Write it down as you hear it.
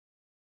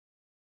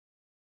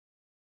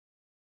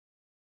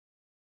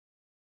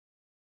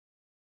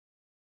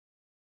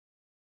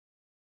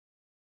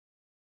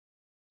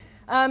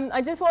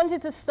I just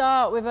wanted to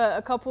start with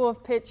a couple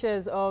of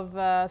pictures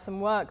of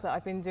some work that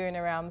I've been doing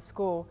around the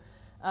school.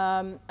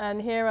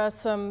 And here are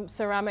some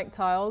ceramic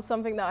tiles,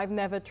 something that I've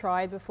never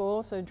tried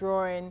before, so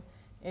drawing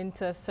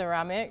into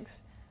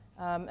ceramics.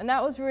 And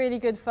that was really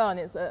good fun.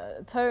 It's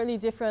a totally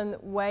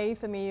different way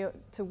for me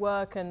to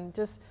work and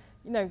just,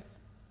 you know,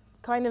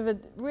 kind of a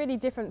really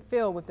different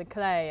feel with the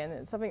clay, and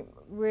it's something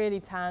really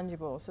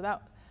tangible. So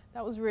that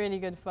was really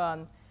good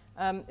fun.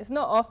 It's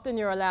not often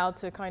you're allowed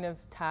to kind of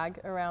tag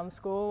around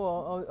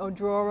school or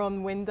draw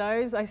on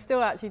windows. I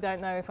still actually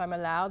don't know if I'm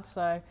allowed,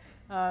 so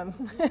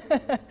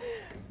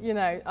you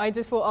know, I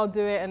just thought I'll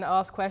do it and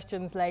ask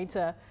questions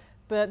later.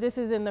 But this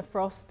is in the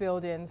Frost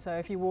building, so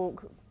if you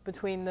walk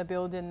between the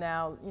building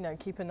now, you know,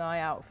 keep an eye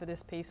out for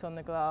this piece on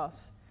the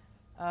glass.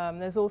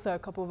 There's also a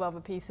couple of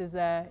other pieces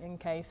there in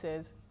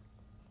cases.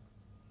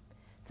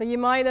 So you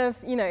might have,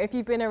 you know, if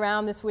you've been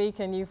around this week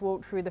and you've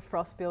walked through the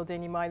Frost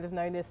building, you might have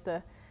noticed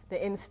the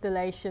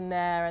installation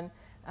there,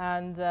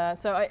 and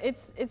so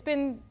it's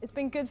been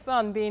good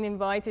fun being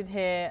invited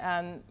here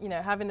and, you know,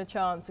 having the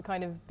chance to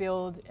kind of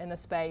build in a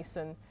space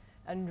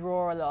and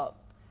draw a lot.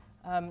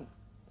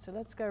 So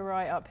let's go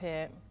right up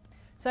here.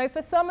 So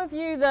for some of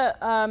you that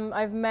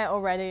I've met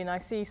already, and I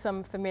see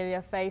some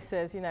familiar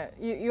faces, you know,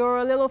 you're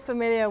a little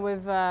familiar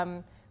with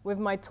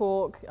my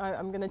talk.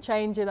 I'm going to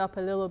change it up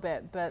a little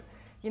bit, but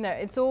you know,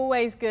 it's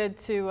always good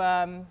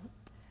to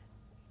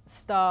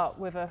start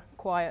with a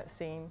quiet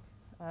scene.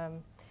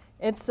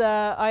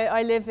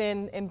 I live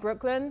in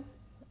Brooklyn,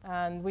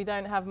 and we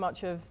don't have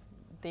much of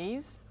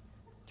these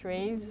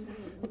trees.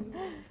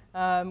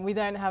 We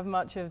don't have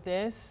much of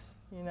this,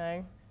 you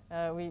know.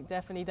 We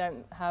definitely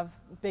don't have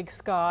big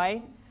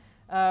sky.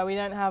 We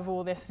don't have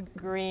all this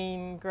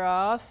green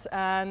grass.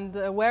 And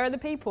where are the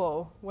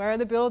people? Where are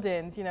the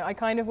buildings? You know, I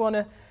kind of want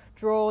to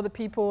draw the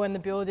people and the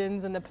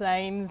buildings and the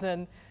planes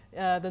and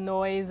the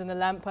noise and the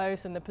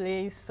lampposts and the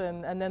police,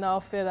 and then I'll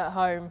feel at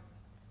home.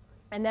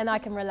 And then I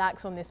can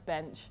relax on this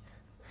bench.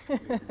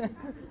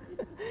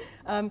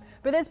 But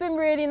it's been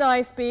really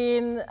nice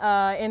being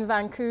in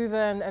Vancouver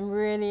and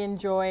really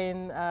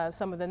enjoying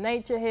some of the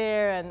nature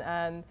here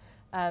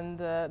and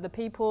the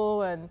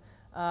people, and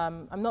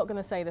I'm not going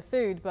to say the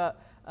food, but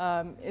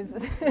it's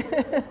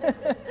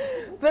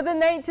but the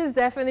nature's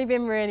definitely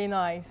been really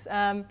nice.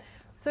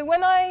 So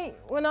when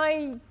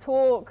I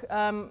talk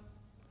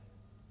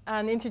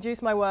and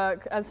introduce my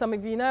work, as some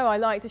of you know, I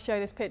like to show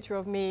this picture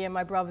of me and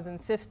my brothers and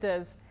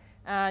sisters.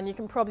 And you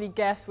can probably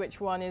guess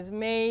which one is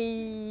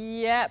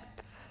me.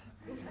 Yep.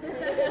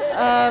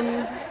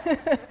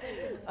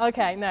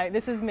 Okay, no,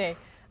 this is me.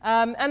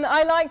 And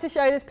I like to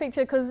show this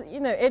picture because, you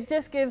know, it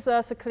just gives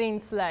us a clean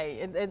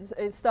slate.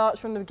 It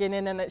starts from the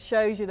beginning, and it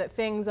shows you that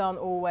things aren't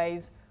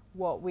always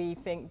what we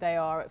think they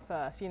are at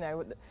first. You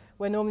know,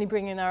 we're normally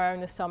bringing our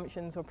own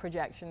assumptions or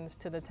projections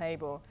to the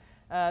table.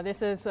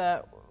 This is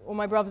all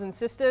my brothers and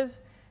sisters,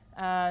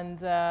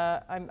 and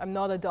I'm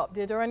not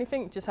adopted or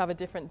anything, just have a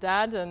different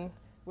dad, and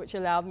which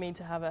allowed me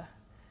to have a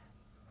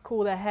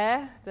cooler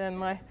hair than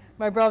my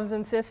brothers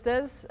and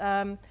sisters.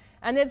 And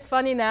it's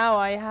funny now,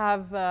 I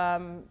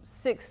have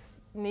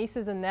 6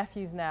 nieces and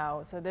nephews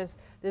now, so there's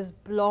this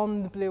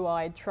blonde,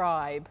 blue-eyed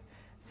tribe.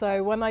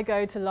 So when I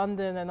go to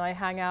London and I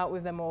hang out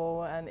with them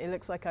all, and it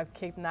looks like I've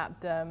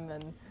kidnapped them,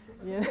 and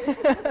you know,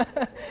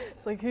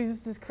 it's like, who's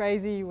this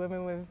crazy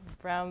woman with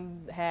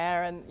brown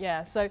hair? And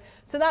yeah, so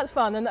that's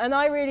fun, and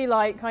I really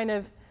like kind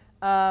of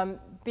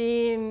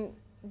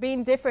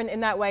being different in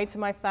that way to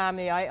my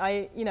family.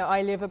 You know,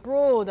 I live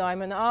abroad,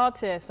 I'm an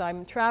artist,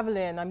 I'm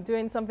traveling, I'm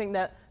doing something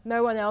that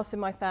no one else in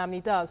my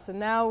family does. So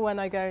now when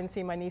I go and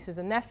see my nieces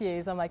and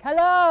nephews, I'm like,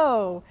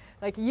 hello,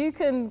 like, you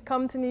can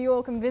come to New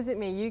York and visit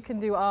me, you can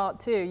do art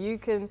too, you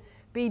can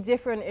be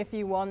different if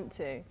you want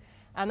to.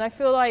 And I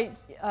feel like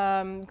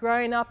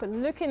growing up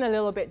and looking a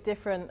little bit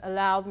different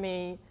allowed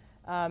me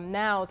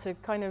now to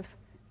kind of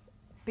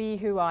be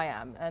who I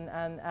am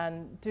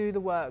and do the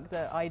work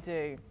that I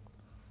do.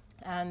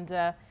 And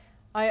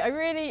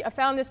I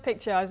found this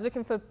picture. I was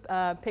looking for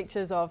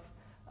pictures of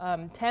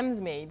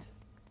Thamesmead.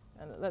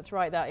 And let's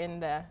write that in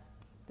there.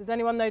 Does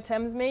anyone know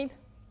Thamesmead?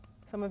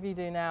 Some of you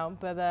do now.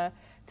 But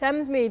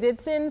Thamesmead,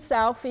 it's in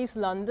southeast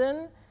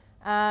London.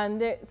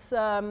 And it's,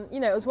 you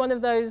know, it was one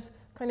of those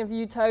kind of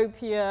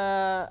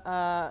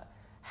utopia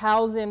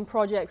housing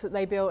projects that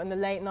they built in the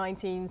late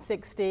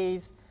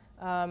 1960s.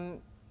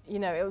 You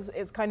know,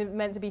 it's kind of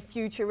meant to be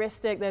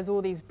futuristic. There's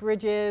all these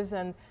bridges,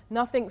 and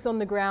nothing's on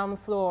the ground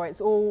floor.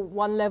 It's all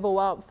one level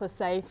up for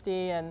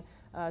safety and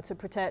to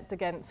protect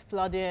against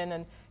flooding.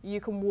 And you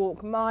can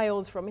walk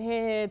miles from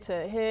here,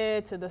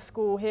 to the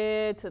school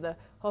here, to the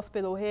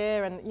hospital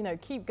here, and, you know,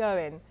 keep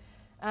going.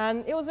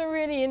 And it was a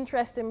really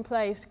interesting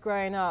place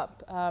growing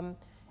up.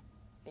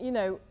 You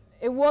know,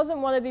 it wasn't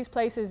one of these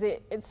places,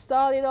 it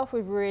started off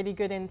with really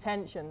good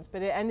intentions,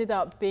 but it ended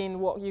up being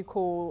what you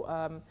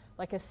call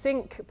like a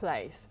sink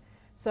place.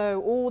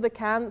 So all the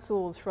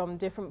councils from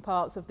different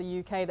parts of the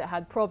UK that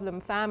had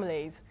problem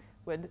families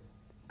would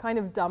kind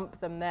of dump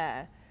them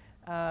there.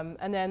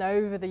 And then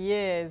over the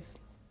years,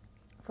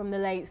 from the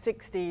late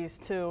 60s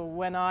to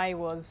when I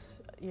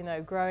was, you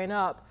know, growing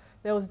up,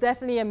 there was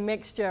definitely a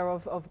mixture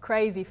of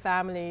crazy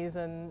families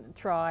and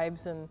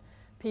tribes and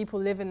people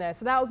living there.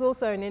 So that was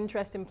also an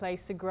interesting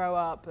place to grow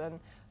up, and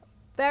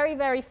very,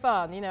 very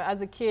fun. You know,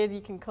 as a kid,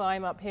 you can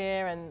climb up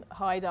here and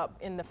hide up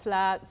in the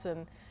flats,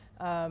 and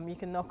you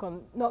can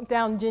knock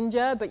down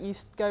ginger, but you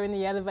go in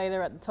the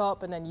elevator at the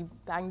top, and then you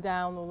bang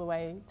down all the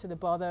way to the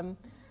bottom,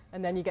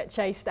 and then you get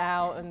chased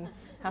out and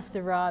have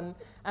to run.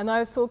 And I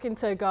was talking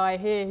to a guy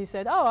here who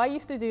said, oh, I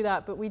used to do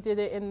that, but we did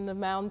it in the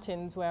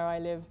mountains where I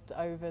lived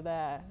over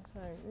there. So,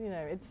 you know,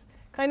 it's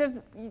kind of,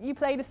 you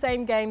play the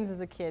same games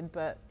as a kid,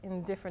 but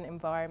in different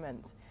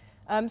environments.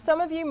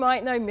 Some of you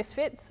might know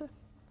Misfits.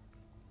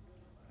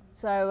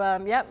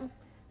 So, yep.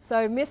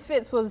 So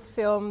Misfits was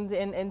filmed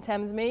in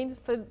Thamesmead.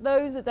 For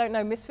those that don't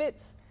know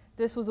Misfits,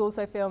 this was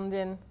also filmed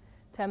in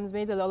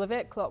Thamesmead, a lot of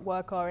it,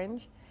 Clockwork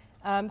Orange.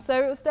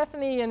 So it was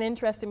definitely an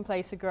interesting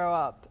place to grow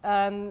up,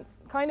 and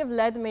kind of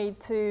led me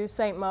to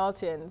St.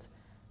 Martin's.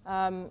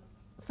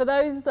 For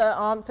those that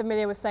aren't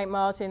familiar with St.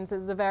 Martin's,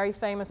 it's a very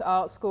famous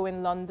art school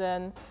in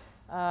London,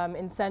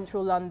 in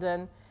central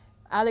London.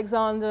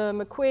 Alexander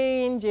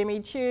McQueen,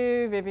 Jimmy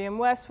Choo, Vivienne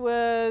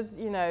Westwood,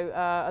 you know,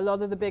 a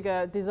lot of the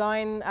bigger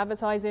design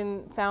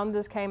advertising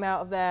founders came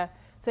out of there.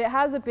 So it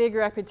has a big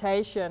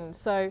reputation.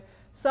 So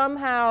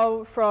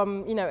somehow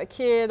from, you know, a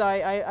kid,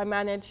 I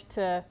managed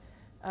to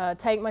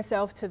take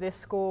myself to this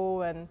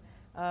school, and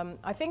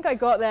I think I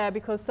got there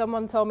because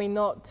someone told me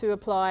not to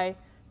apply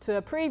to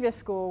a previous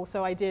school,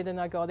 so I did and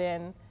I got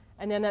in.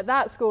 And then at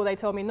that school they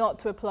told me not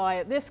to apply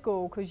at this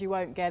school because you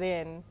won't get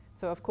in.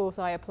 So of course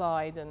I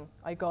applied and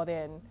I got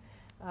in.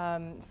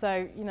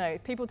 So, you know,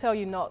 if people tell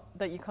you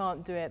that you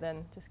can't do it,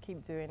 then just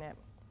keep doing it.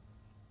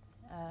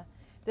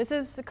 This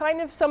is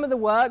kind of some of the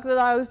work that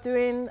I was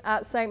doing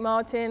at St.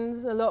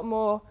 Martin's, a lot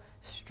more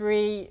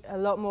street, a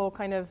lot more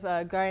kind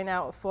of going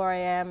out at 4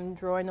 a.m.,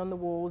 drawing on the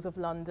walls of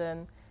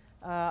London.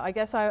 I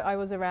guess I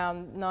was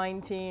around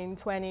 19,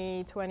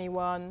 20,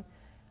 21.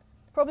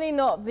 Probably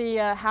not the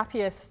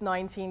happiest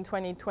 19,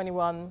 20,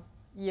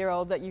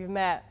 21-year-old that you've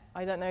met.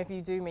 I don't know if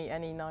you do meet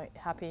any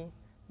happy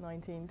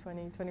 19,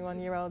 20,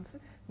 21-year-olds.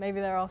 Maybe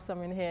there are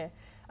some in here.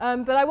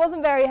 But I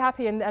wasn't very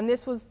happy, and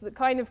this was the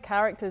kind of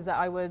characters that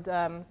I would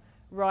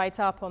write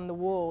up on the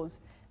walls.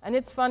 And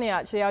it's funny,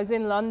 actually, I was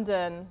in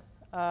London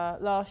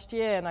last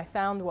year, and I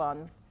found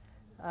one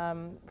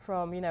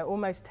from, you know,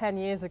 almost 10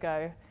 years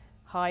ago,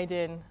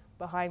 hiding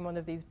behind one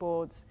of these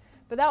boards.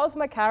 But that was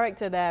my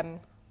character then.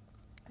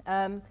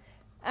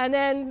 And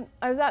then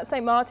I was at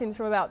St. Martin's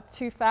from about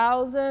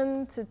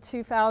 2000 to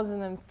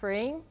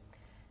 2003.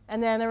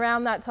 And then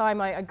around that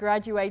time, I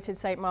graduated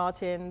St.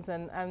 Martin's.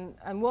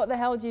 And what the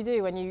hell do you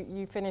do when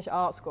you finish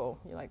art school?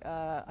 You're like,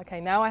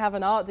 okay, now I have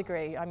an art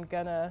degree. I'm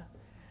gonna,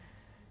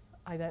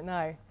 I don't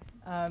know.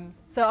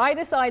 So I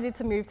decided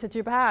to move to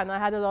Japan. I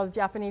had a lot of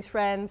Japanese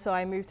friends, so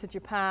I moved to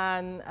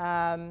Japan.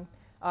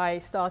 I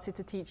started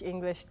to teach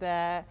English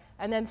there.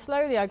 And then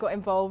slowly I got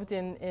involved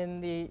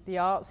in the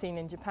art scene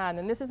in Japan.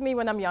 And this is me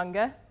when I'm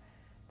younger.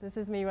 This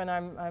is me when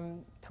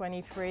I'm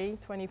 23,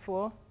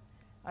 24.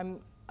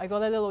 I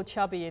got a little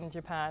chubby in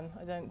Japan.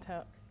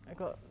 I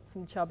got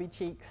some chubby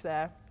cheeks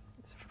there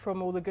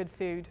from all the good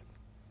food.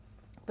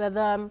 But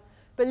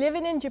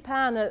living in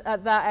Japan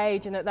at that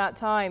age and at that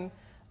time,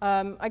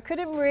 I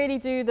couldn't really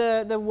do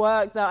the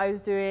work that I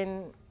was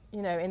doing,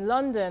 you know, in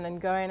London and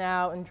going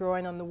out and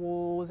drawing on the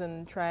walls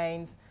and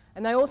trains.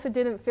 And I also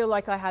didn't feel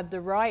like I had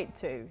the right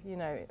to, you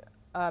know.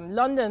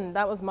 London,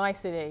 that was my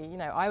city. You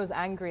know, I was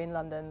angry in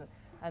London,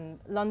 and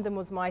London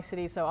was my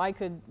city, so I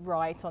could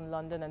write on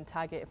London and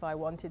tag it if I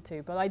wanted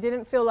to. But I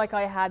didn't feel like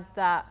I had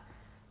that,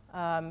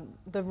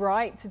 the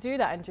right to do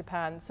that in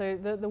Japan. So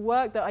the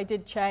work that I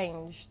did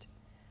changed.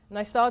 And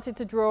I started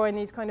to draw in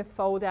these kind of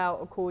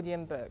fold-out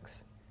accordion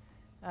books.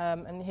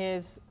 And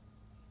here's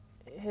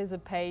a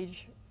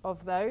page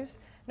of those.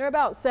 They're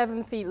about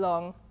 7 feet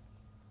long.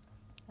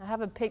 I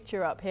have a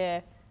picture up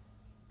here.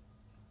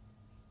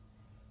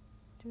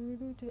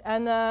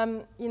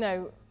 And, you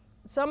know,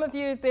 some of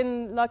you have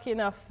been lucky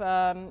enough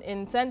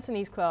in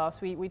Sensoni's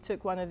class. We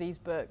took one of these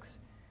books,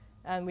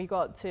 and we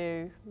got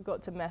to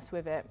mess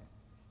with it.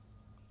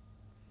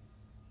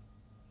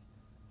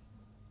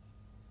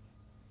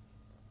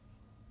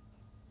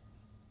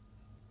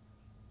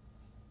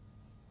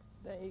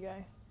 There you go.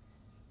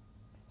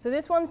 So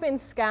this one's been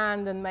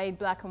scanned and made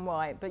black and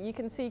white, but you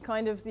can see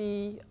kind of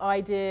the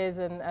ideas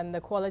and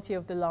the quality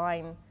of the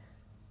line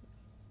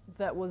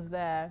that was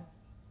there.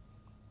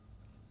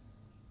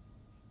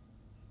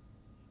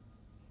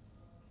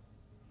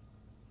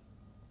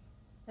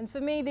 And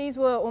for me, these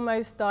were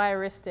almost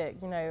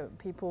diaristic, you know,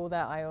 people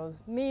that I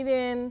was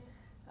meeting,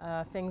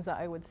 things that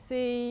I would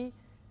see.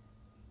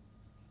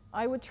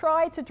 I would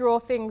try to draw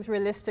things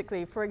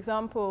realistically. For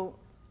example,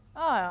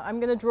 I'm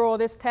going to draw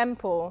this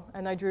temple,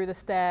 and I drew the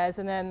stairs,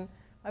 and then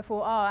I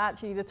thought,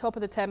 actually the top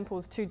of the temple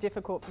is too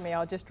difficult for me,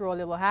 I'll just draw a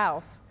little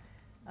house.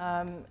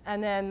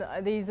 And then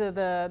these are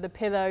the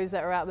pillows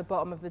that are at the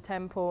bottom of the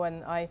temple,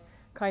 and I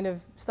kind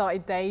of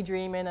started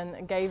daydreaming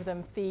and gave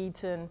them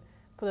feet and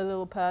put a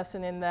little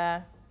person in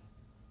there.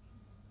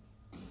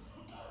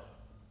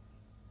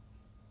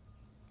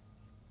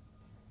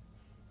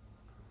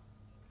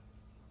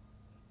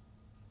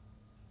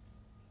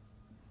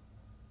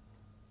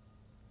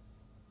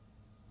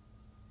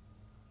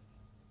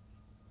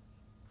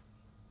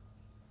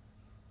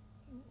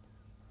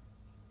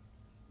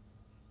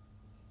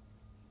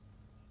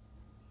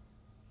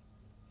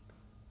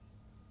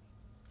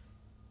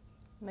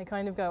 And they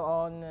kind of go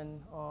on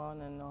and on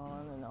and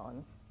on and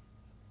on.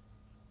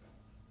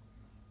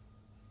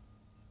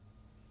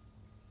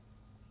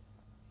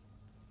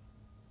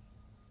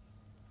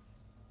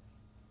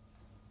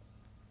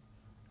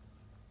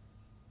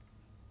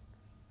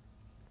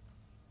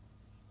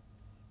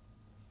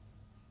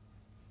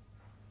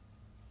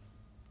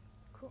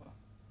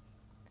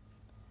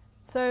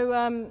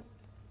 So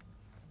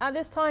at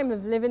this time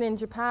of living in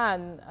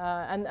Japan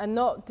and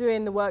not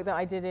doing the work that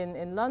I did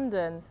in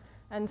London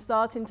and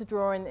starting to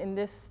draw in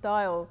this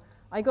style,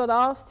 I got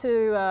asked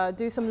to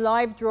do some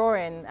live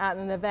drawing at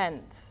an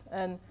event.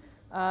 And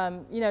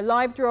you know,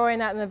 live drawing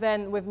at an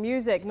event with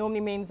music normally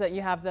means that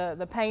you have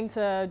the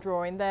painter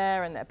drawing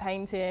there and they're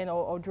painting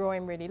or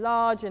drawing really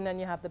large, and then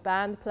you have the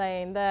band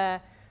playing there.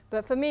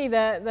 But for me,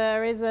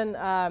 there isn't,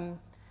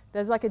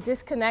 there's like a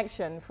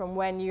disconnection from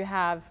when you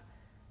have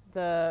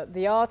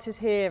the artist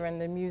here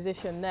and the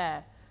musician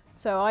there.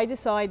 So I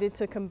decided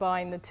to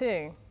combine the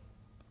two.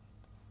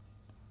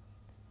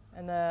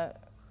 And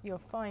you'll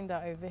find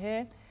that over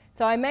here.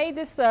 So I made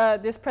this,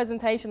 this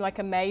presentation like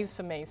a maze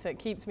for me, so it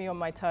keeps me on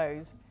my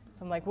toes.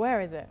 So I'm like,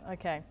 where is it?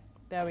 Okay,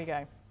 there we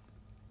go.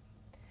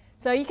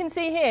 So you can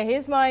see here,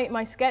 here's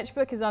my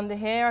sketchbook is under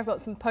here. I've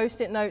got some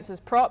post-it notes as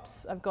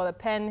props. I've got a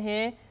pen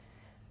here.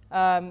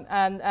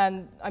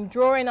 And I'm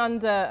drawing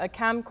under a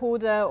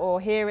camcorder, or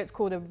here it's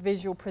called a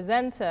visual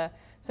presenter.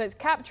 So it's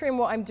capturing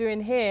what I'm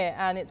doing here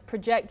and it's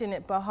projecting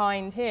it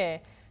behind here.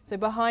 So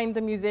behind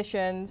the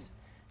musicians,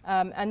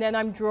 and then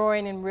I'm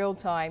drawing in real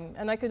time.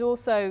 And I could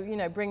also, you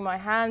know, bring my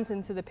hands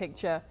into the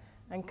picture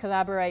and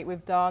collaborate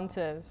with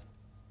dancers.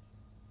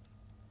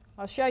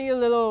 I'll show you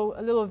a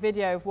little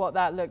video of what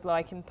that looked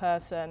like in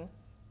person.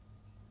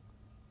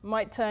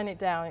 Might turn it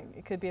down,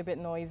 it could be a bit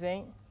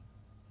noisy.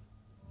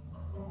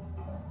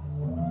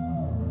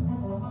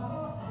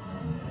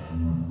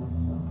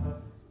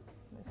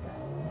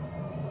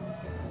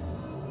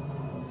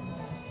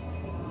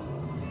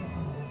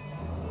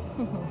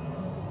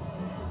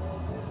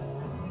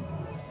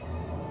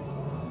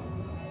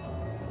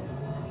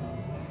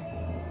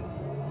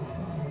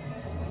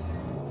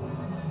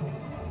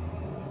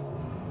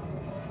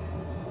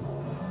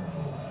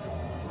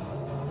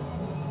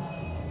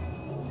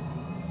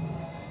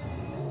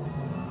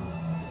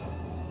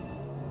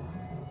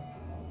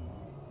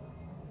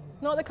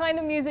 Not the kind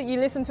of music you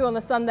listen to on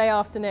a Sunday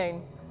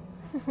afternoon.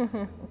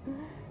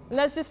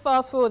 Let's just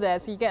fast forward there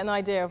so you get an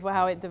idea of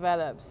how it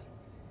develops.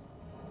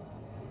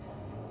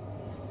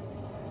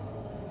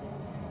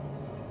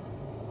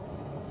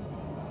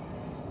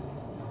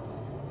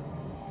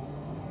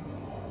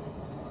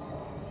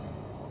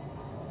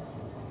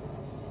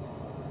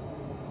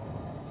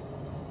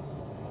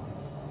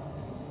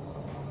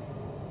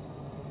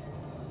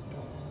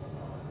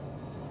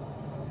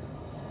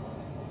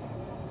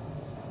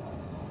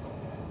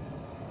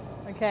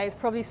 Okay, it's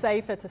probably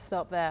safer to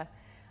stop there.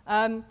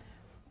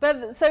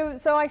 But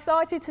so I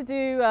started to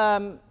do,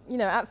 you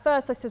know, at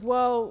first I said,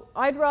 well,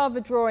 I'd rather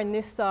draw in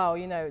this style,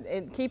 you know,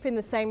 keeping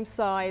the same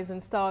size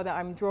and style that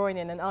I'm drawing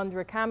in and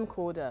under a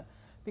camcorder.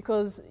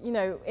 Because, you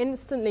know,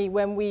 instantly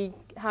when we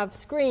have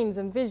screens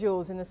and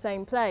visuals in the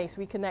same place,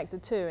 we connect the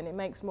two and it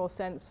makes more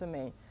sense for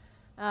me.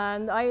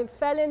 And I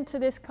fell into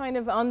this kind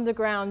of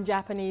underground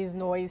Japanese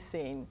noise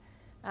scene.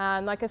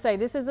 And like I say,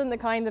 this isn't the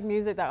kind of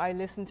music that I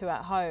listen to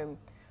at home.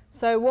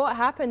 So what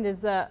happened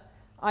is that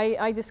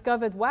I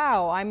discovered,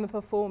 wow, I'm a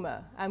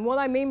performer. And what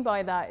I mean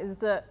by that is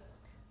that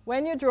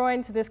when you're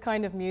drawing to this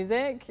kind of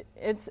music,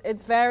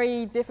 it's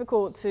very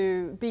difficult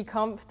to be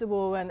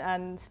comfortable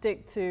and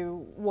stick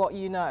to what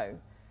you know.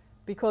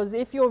 Because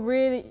if you're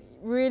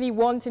really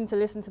wanting to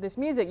listen to this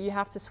music, you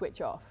have to switch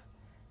off,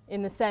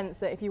 in the sense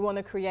that if you want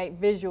to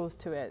create visuals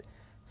to it.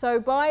 So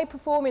by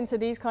performing to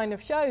these kind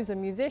of shows and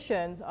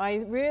musicians, I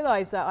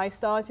realized that I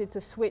started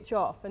to switch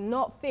off and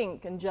not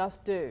think and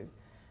just do.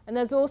 And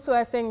there's also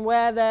a thing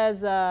where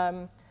there's,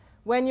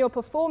 when you're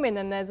performing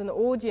and there's an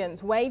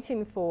audience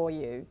waiting for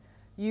you,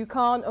 you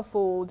can't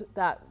afford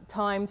that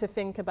time to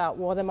think about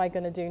what am I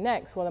going to do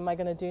next, what am I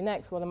going to do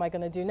next, what am I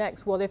going to do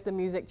next, what if the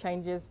music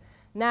changes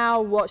now,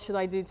 what should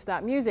I do to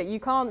that music? You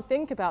can't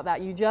think about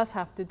that, you just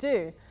have to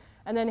do.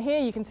 And then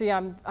here you can see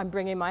I'm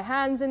bringing my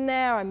hands in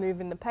there, I'm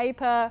moving the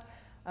paper,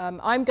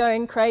 I'm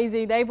going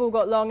crazy, they've all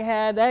got long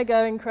hair, they're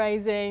going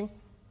crazy.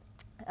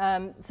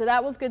 So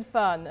that was good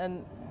fun.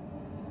 And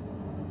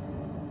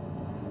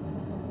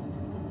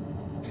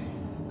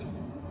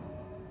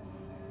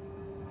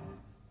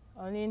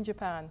only in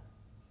Japan.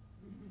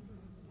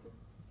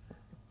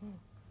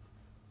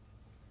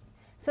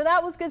 So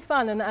that was good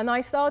fun, and I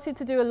started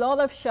to do a lot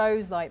of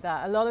shows like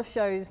that, a lot of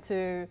shows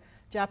to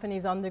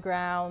Japanese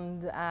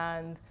underground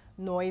and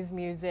noise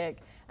music.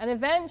 And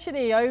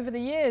eventually, over the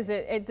years,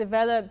 it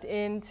developed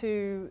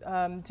into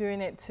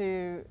doing it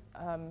to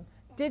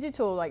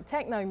digital, like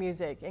techno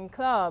music in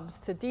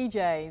clubs, to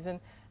DJs.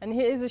 And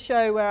here's a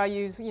show where I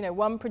use, you know,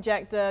 1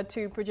 projector,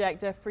 2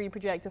 projector, 3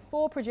 projector,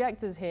 4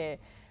 projectors here.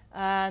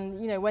 And,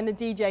 you know, when the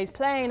DJ's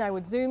playing, I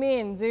would zoom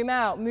in, zoom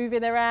out, move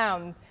it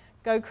around,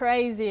 go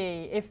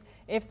crazy.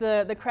 If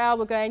the crowd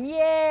were going,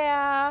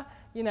 yeah,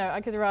 you know,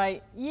 I could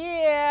write,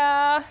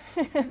 yeah,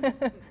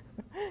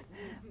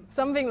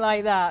 something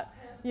like that.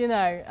 You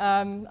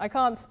know, I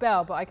can't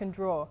spell, but I can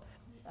draw.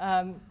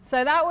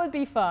 So that would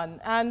be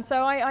fun. And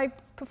so I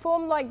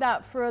performed like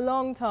that for a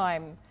long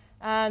time.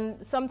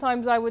 And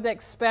sometimes I would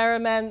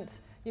experiment,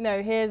 you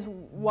know, here's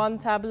one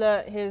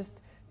tablet, here's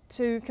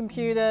two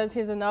computers,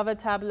 here's another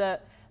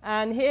tablet.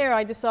 And here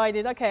I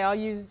decided, okay, I'll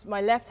use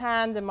my left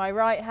hand and my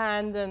right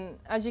hand. And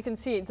as you can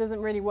see, it doesn't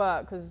really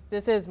work because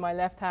this is my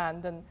left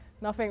hand and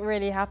nothing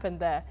really happened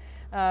there.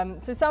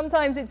 So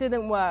sometimes it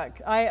didn't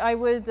work. I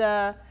would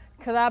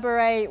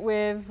collaborate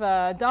with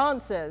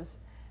dancers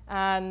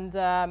and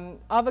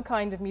other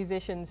kind of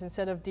musicians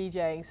instead of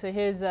DJing. So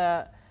here's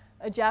a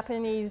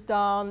Japanese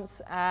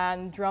dance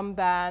and drum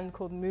band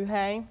called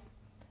Muhei.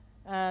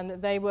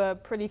 And they were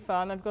pretty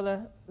fun. I've got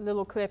a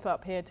little clip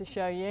up here to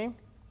show you.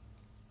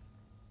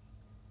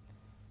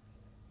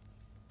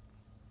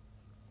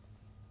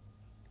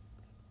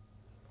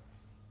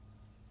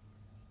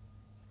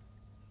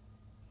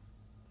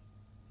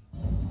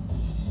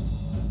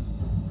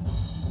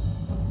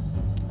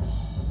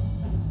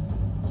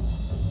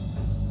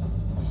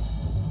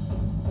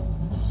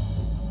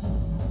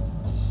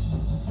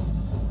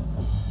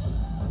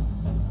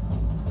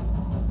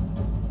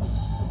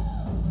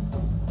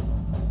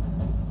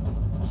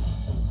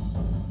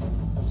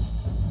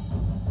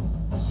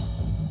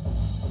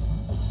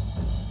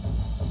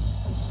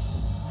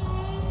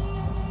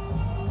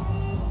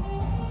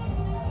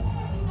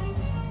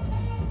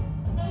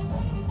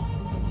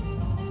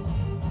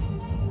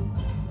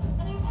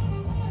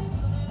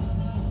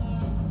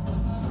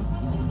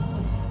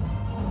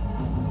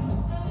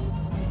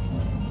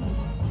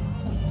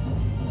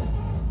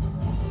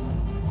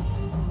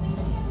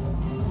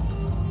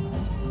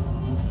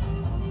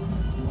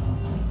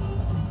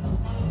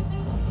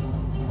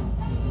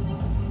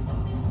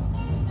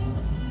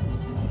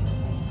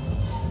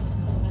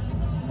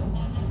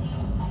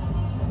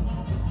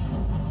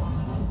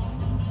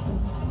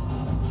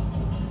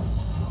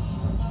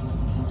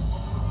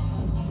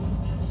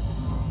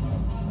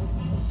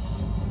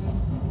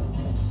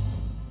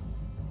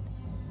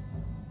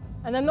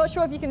 And I'm not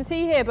sure if you can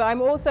see here, but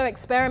I'm also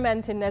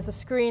experimenting. There's a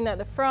screen at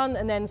the front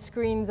and then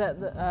screens at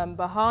the,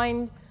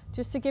 behind,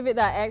 just to give it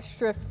that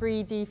extra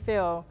 3D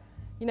feel.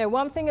 You know,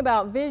 one thing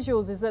about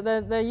visuals is that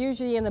they're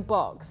usually in a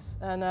box,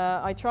 and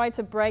I try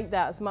to break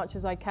that as much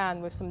as I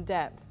can with some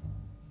depth.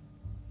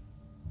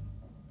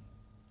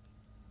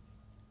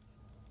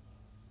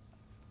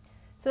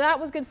 So that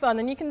was good fun,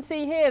 and you can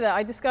see here that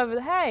I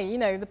discovered, hey, you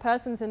know, the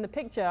person's in the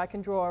picture, I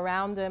can draw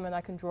around them and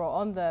I can draw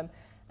on them.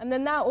 And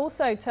then that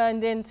also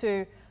turned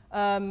into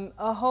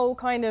a whole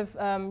kind of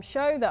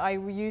show that I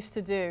used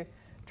to do,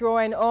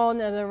 drawing on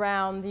and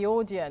around the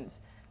audience.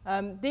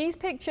 These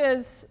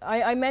pictures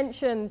I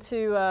mentioned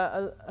to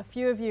a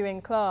few of you in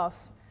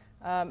class,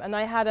 and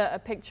I had a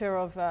picture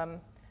of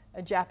a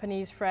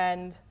Japanese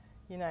friend,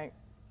 you know,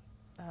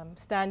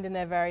 standing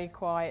there very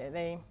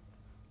quietly,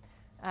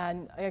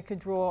 and I could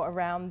draw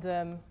around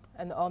them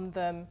and on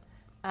them.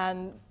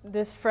 And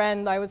this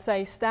friend, I would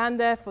say, stand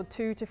there for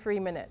 2 to 3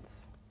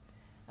 minutes,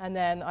 and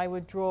then I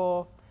would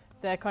draw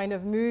their kind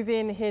of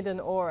moving hidden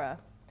aura.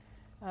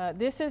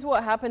 This is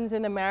what happens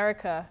in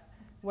America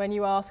when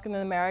you ask an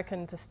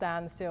American to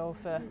stand still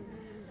for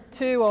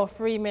 2 or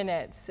 3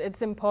 minutes.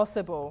 It's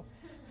impossible.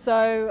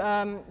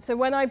 So, so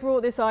when I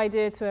brought this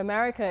idea to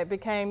America, it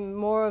became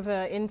more of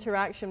an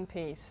interaction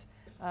piece.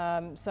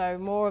 So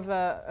more of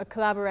a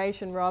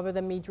collaboration rather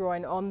than me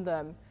drawing on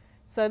them.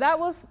 So that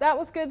was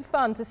good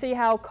fun to see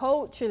how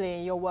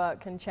culturally your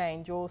work can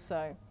change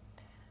also.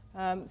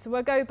 So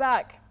we'll go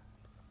back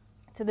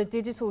to the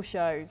digital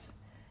shows.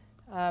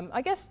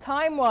 I guess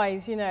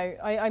time-wise, you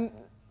know,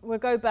 we'll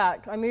go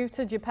back. I moved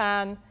to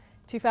Japan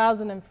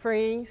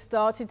 2003,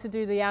 started to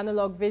do the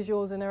analog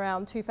visuals in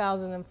around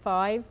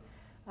 2005,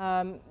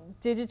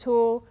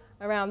 digital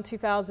around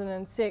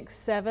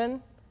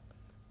 2006-07,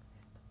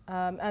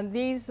 and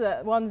these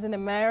ones in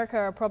America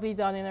are probably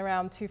done in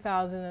around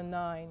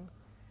 2009.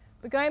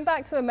 But going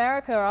back to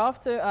America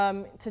after,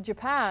 to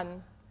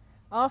Japan,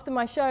 after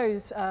my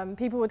shows,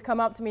 people would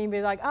come up to me and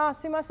be like,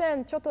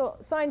 sumimasen, chotto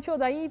sign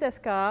chodai ii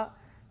desu ka?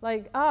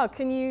 Like,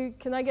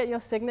 can I get your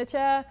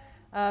signature?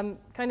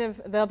 Kind of,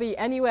 they'll be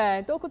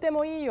anywhere, doko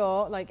demo ii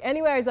yo, like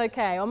anywhere is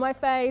okay, on my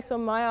face,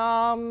 on my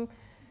arm,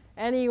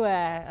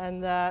 anywhere.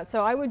 And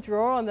so I would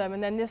draw on them,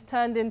 and then this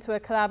turned into a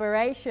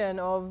collaboration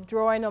of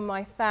drawing on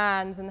my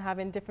fans and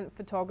having different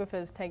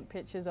photographers take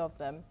pictures of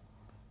them.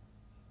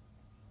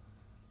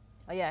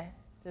 Oh yeah,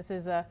 this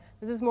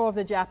is more of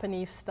the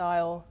Japanese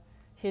style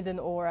hidden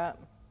aura.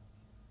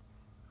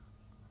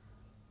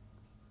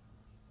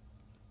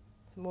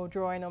 Some more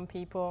drawing on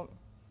people.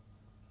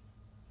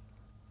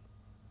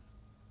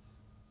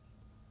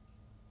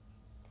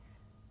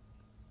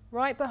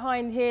 Right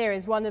behind here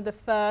is one of the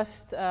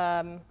first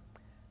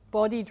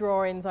body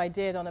drawings I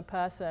did on a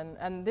person,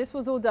 and this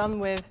was all done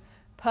with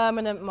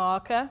permanent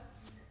marker,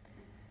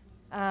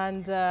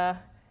 and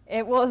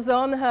it was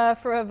on her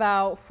for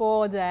about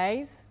 4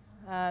 days,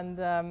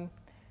 and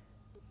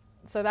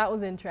so that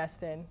was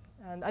interesting.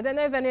 And I don't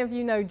know if any of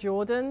you know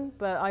Jordan,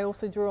 but I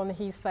also draw on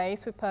his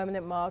face with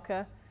permanent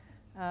marker.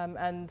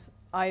 And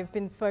I've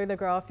been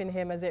photographing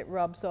him as it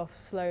rubs off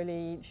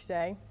slowly each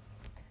day.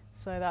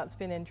 So that's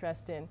been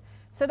interesting.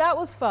 So that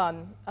was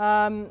fun.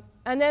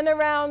 And then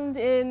around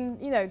in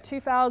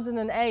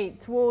 2008,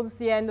 towards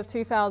the end of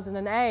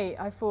 2008,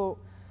 I thought,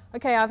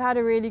 okay, I've had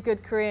a really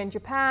good career in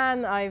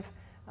Japan. I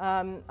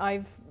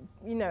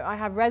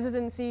have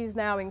residencies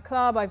now in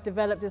club. I've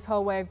developed this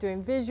whole way of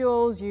doing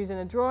visuals using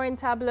a drawing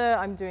tablet.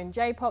 I'm doing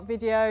J-pop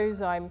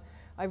videos.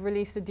 I've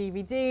released a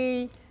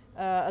DVD.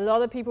 A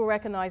lot of people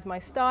recognize my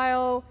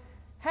style.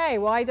 Hey,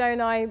 why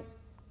don't I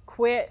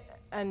quit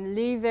and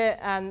leave it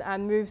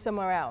and move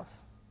somewhere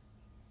else?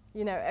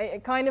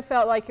 It kind of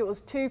felt like it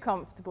was too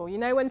comfortable.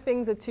 When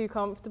things are too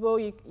comfortable,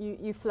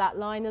 you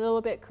flatline a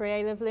little bit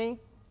creatively.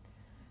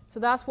 So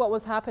that's what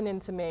was happening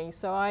to me.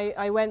 So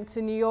I went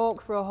to New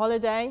York for a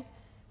holiday.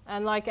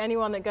 And like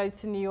anyone that goes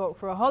to New York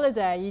for a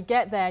holiday, you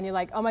get there and you're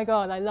like, oh my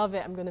God, I love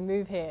it, I'm going to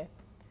move here.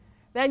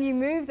 Then you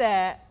move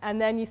there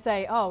and then you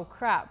say, oh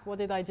crap, what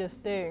did I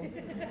just do?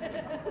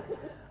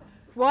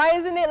 Why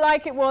isn't it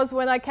like it was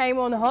when I came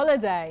on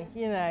holiday?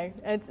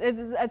 It's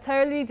a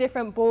totally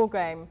different ball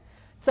game.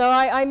 So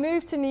I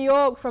moved to New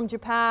York from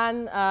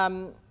Japan.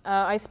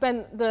 I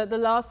spent the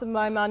last of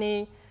my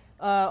money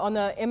on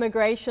an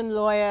immigration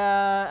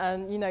lawyer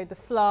and the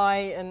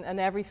flight and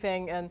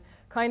everything, and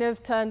kind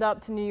of turned up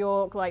to New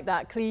York like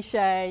that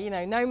cliche,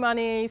 no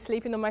money,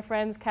 sleeping on my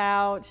friend's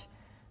couch,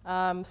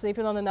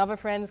 sleeping on another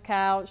friend's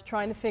couch,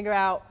 trying to figure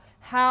out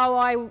how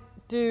I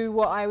do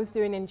what I was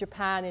doing in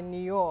Japan in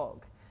New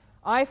York.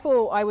 I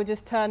thought I would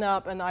just turn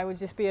up and I would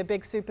just be a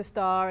big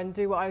superstar and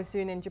do what I was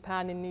doing in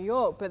Japan in New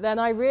York. But then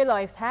I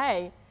realized,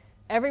 hey,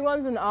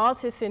 everyone's an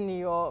artist in New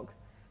York.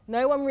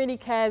 No one really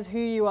cares who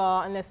you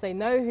are unless they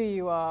know who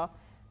you are.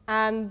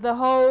 And the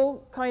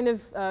whole kind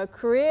of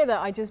career that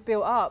I just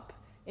built up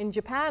in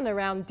Japan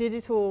around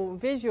digital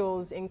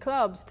visuals in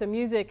clubs to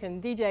music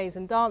and DJs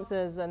and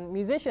dancers and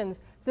musicians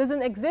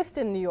doesn't exist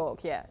in New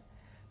York yet.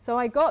 So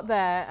I got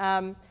there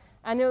and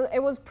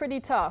it was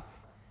pretty tough.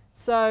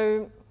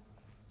 So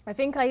I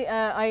think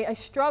I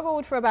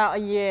struggled for about a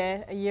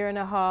year and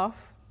a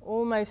half,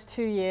 almost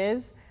 2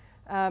 years.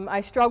 I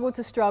struggled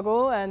to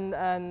struggle and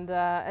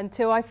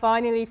until I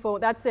finally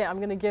thought, that's it, I'm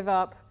going to give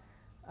up.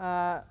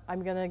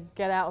 I'm going to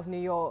get out of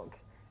New York.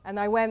 And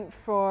I went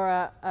for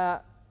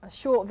a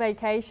short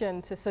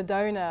vacation to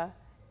Sedona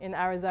in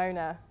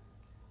Arizona.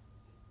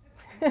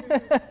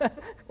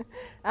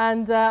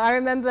 And I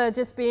remember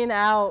just being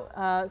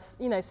out,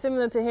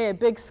 similar to here,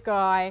 big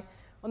sky,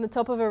 on the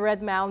top of a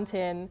red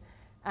mountain.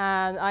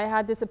 And I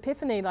had this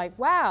epiphany like,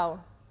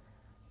 wow,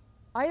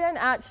 I don't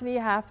actually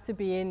have to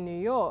be in New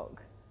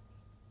York.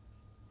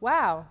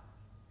 Wow.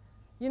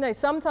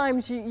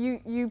 Sometimes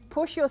you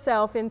push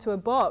yourself into a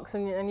box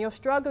and you're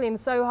struggling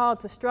so hard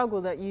to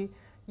struggle that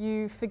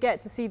you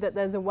forget to see that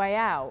there's a way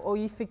out, or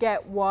you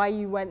forget why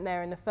you went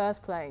there in the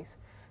first place.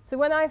 So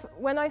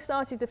when I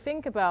started to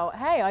think about,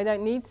 hey, I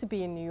don't need to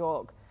be in New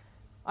York,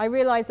 I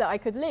realized that I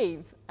could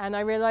leave, and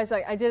I realized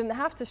I didn't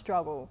have to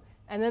struggle.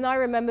 And then I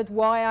remembered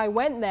why I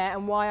went there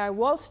and why I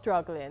was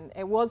struggling.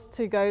 It was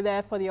to go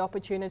there for the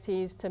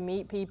opportunities to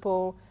meet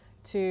people,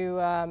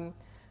 to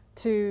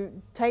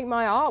take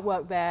my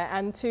artwork there,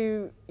 and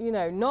to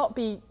not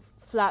be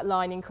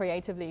flatlining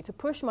creatively, to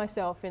push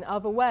myself in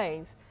other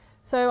ways.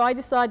 So I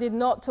decided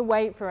not to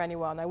wait for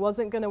anyone. I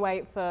wasn't going to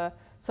wait for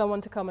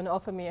someone to come and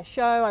offer me a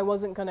show. I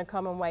wasn't going to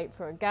come and wait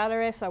for a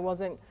gallerist. I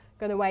wasn't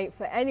going to wait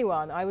for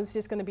anyone. I was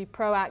just going to be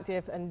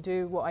proactive and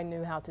do what I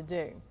knew how to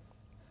do.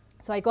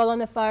 So I got on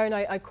the phone,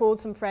 I called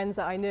some friends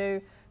that I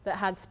knew that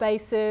had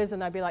spaces,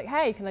 and I'd be like,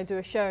 hey, can I do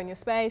a show in your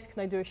space?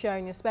 Can I do a show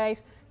in your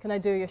space? Can I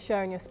do a show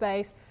in your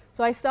space?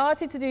 So I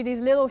started to do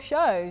these little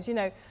shows,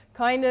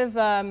 kind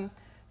of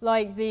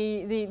like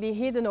the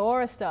hidden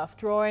aura stuff,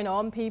 drawing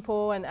on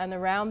people and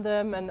around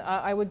them. And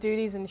I would do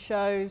these in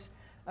shows,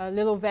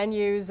 little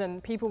venues,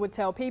 and people would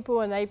tell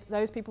people, and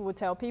those people would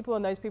tell people,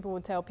 and those people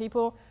would tell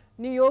people.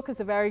 New Yorkers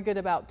are very good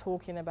about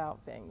talking about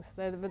things.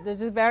 They're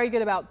just very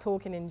good about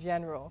talking in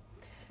general.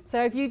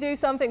 So if you do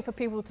something for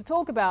people to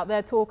talk about,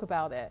 they'll talk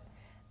about it.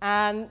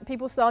 And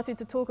people started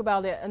to talk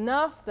about it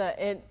enough that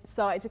it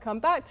started to come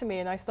back to me,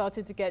 and I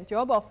started to get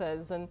job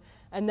offers. And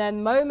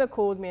then MoMA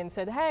called me and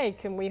said, hey,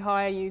 can we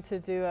hire you to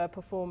do a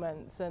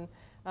performance? And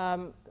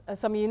as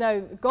some of you know,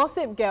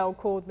 Gossip Girl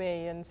called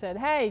me and said,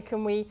 hey,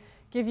 can we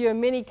give you a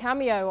mini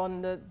cameo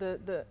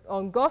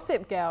on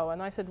Gossip Girl?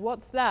 And I said,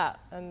 what's that?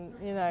 And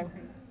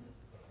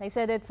they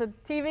said, it's a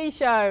TV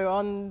show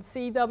on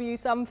CW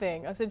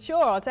something. I said,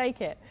 sure, I'll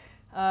take it.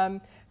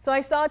 So I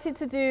started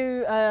to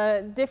do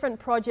different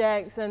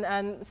projects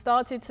and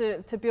started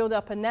to build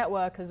up a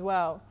network as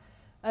well.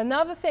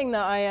 Another thing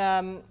that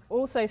I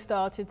also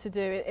started to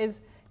do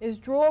is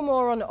draw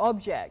more on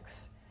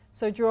objects.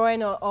 So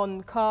drawing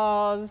on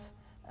cars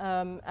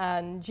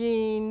and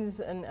jeans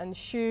and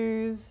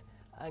shoes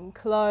and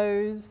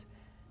clothes.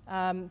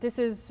 This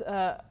is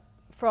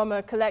from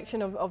a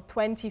collection of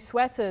 20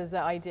 sweaters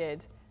that I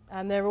did,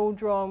 and they're all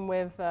drawn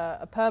with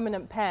a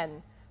permanent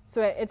pen.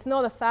 So it's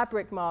not a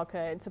fabric marker,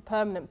 it's a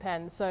permanent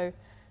pen. So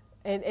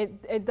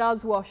it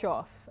does wash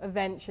off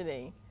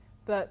eventually.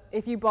 But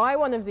if you buy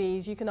one of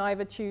these, you can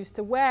either choose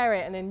to wear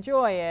it and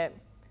enjoy it,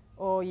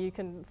 or you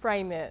can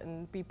frame it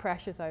and be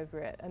precious over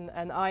it.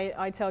 And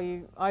I tell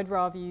you, I'd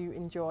rather you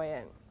enjoy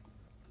it.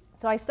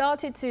 So I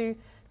started to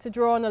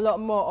draw on a lot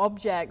more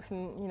objects,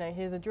 and you know,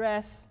 here's a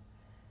dress.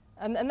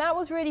 And that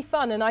was really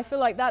fun, and I feel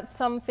like that's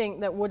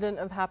something that wouldn't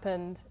have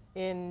happened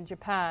in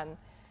Japan.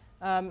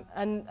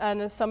 And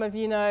as some of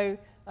you know,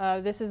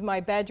 this is my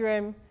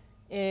bedroom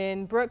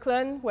in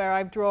Brooklyn, where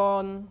I've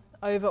drawn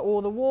over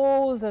all the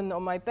walls and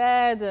on my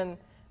bed, and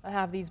I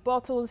have these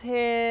bottles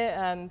here,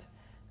 and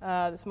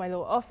this is my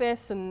little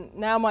office, and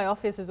now my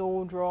office is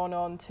all drawn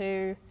on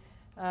too.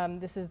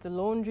 This is the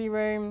laundry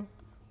room,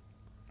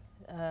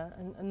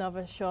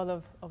 another shot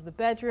of the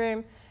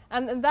bedroom,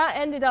 and that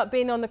ended up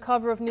being on the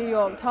cover of New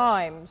York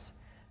Times,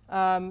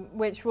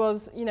 which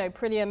was, you know,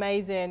 pretty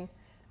amazing.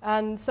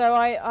 And so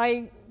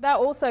that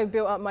also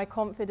built up my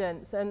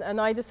confidence,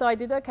 and I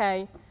decided,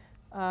 okay,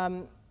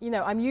 you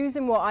know, I'm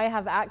using what I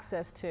have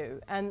access to,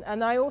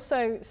 and I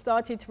also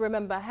started to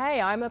remember,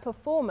 hey, I'm a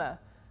performer,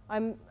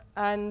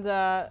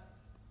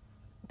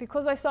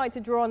 because I started to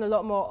draw on a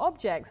lot more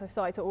objects, I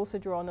started to also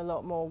draw on a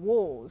lot more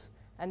walls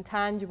and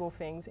tangible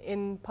things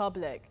in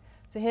public.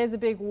 So here's a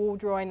big wall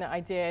drawing that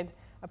I did.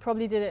 I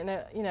probably did it in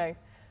a, you know,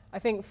 I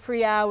think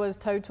 3 hours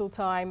total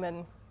time,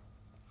 and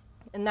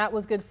that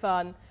was good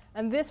fun.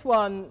 And this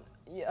one,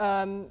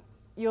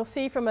 you'll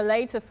see from a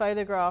later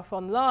photograph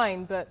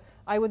online, but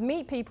I would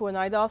meet people and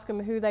I'd ask them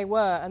who they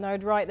were, and I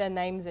would write their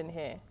names in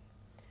here.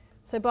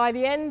 So by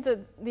the end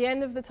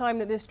of the time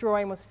that this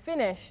drawing was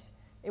finished,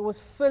 it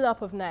was full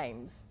up of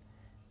names.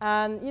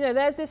 And you know,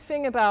 there's this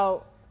thing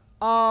about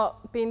art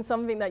being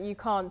something that you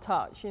can't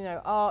touch, you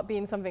know, art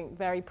being something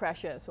very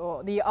precious,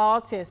 or the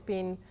artist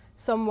being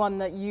someone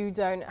that you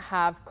don't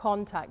have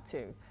contact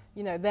to,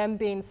 you know, them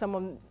being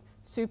someone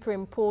super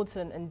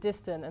important and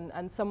distant,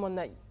 and someone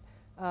that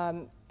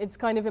it's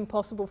kind of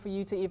impossible for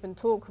you to even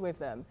talk with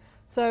them.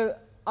 So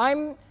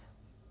I'm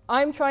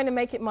trying to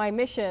make it my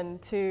mission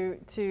to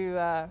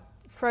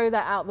throw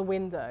that out the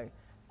window.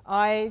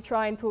 I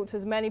try and talk to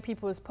as many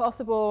people as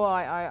possible.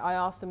 I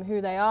ask them who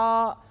they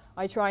are.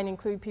 I try and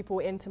include people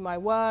into my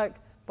work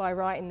by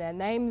writing their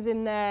names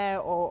in there,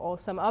 or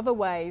some other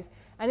ways.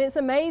 And it's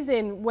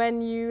amazing when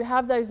you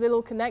have those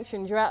little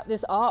connections. You're at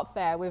this art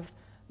fair with,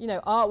 you know,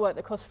 artwork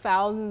that costs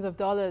thousands of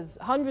dollars,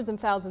 hundreds and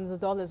thousands of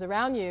dollars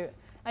around you,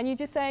 and you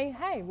just say,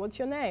 hey, what's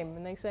your name?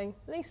 And they say,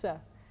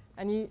 Lisa.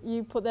 And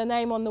you put their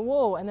name on the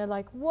wall, and they're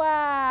like,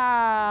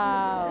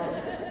 wow.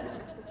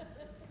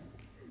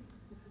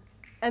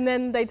 And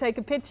then they take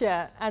a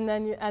picture, and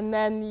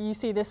then you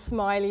see this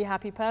smiley,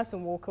 happy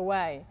person walk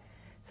away.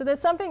 So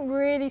there's something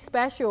really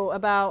special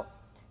about,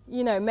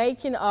 you know,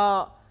 making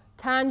art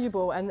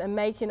tangible and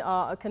making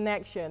art a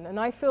connection. And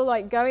I feel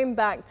like going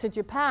back to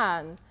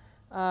Japan,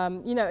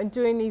 you know, and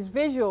doing these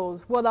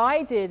visuals, what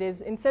I did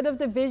is, instead of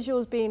the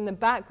visuals being the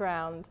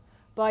background,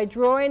 by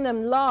drawing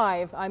them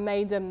live, I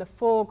made them the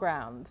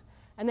foreground.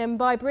 And then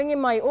by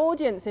bringing my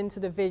audience into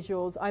the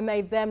visuals, I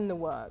made them the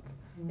work.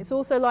 It's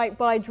also like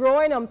by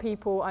drawing on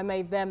people, I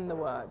made them the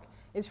work.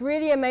 It's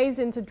really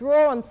amazing to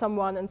draw on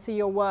someone and see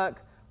your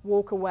work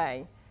walk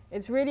away.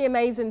 It's really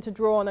amazing to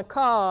draw on a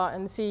car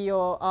and see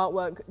your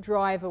artwork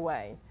drive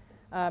away.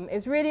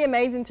 It's really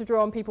amazing to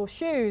draw on people's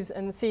shoes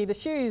and see the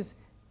shoes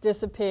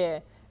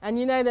disappear. And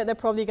you know that they're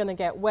probably going to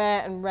get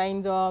wet and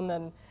rained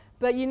on,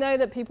 but you know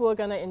that people are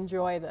going to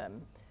enjoy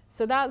them.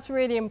 So that's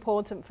really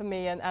important for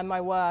me and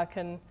my work.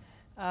 And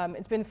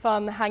it's been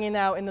fun hanging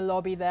out in the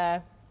lobby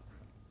there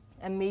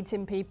and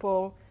meeting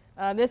people.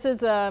 This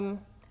is a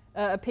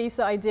piece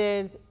that I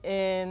did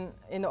in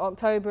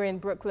October in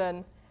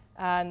Brooklyn,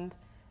 and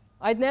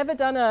I'd never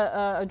done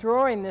a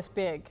drawing this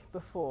big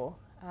before.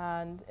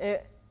 And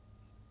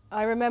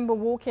I remember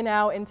walking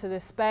out into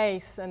this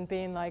space and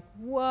being like,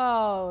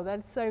 whoa,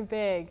 that's so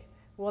big.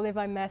 What if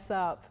I mess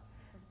up?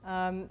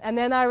 And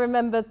then I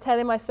remember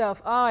telling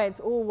myself, it's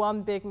all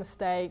one big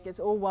mistake. It's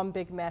all one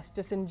big mess.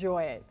 Just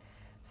enjoy it.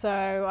 So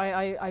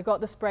I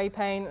got the spray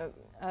paint,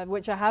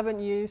 which I haven't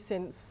used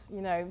since,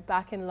 you know,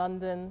 back in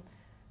London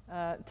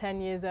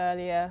 10 years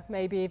earlier,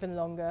 maybe even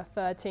longer,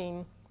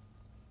 13.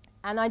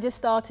 And I just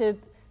started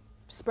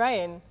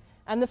spraying.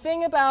 And the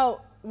thing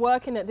about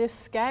working at this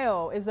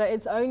scale is that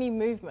it's only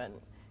movement.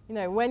 You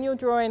know, when you're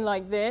drawing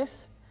like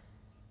this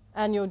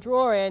and you're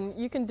drawing,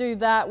 you can do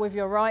that with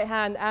your right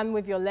hand and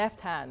with your left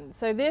hand.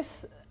 So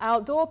this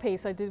outdoor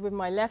piece I did with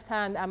my left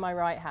hand and my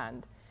right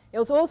hand. It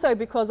was also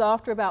because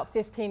after about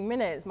 15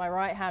 minutes, my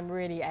right hand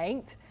really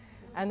ached.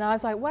 And I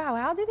was like, wow,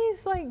 how do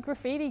these like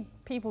graffiti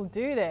people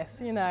do this,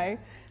 you know?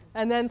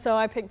 And then so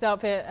I picked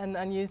up it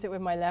and used it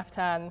with my left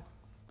hand.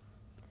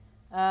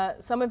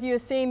 Some of you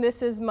have seen,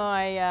 this is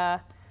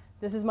my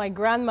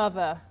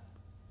grandmother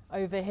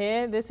over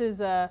here. This is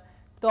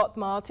Dot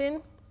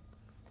Martin,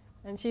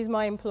 and she's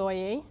my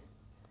employee.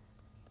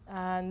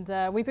 And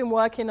we've been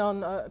working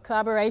on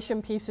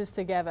collaboration pieces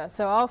together.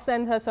 So I'll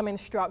send her some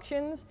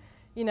instructions,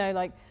 you know,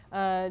 like,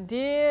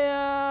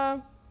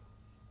 dear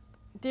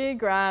dear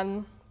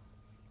Gran,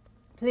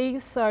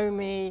 please sew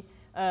me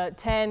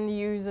 10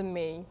 yous and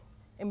me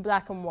in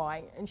black and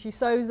white. And she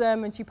sews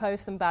them and she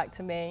posts them back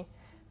to me.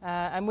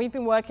 And we've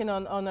been working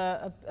on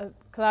a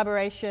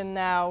collaboration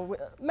now,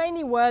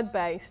 mainly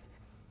word-based.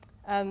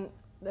 And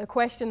the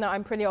question that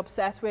I'm pretty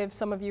obsessed with,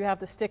 some of you have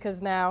the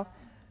stickers now,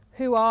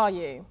 who are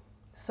you?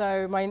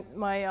 So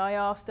I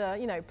asked her,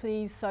 you know,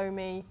 please sew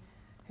me,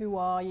 who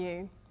are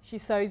you? She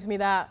sews me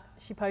that,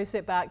 she posts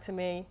it back to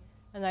me,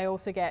 and I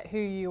also get who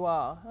you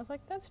are. I was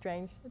like, that's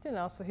strange. I didn't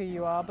ask for who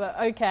you are, but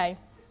okay.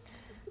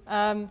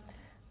 I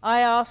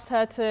asked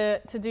her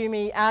to do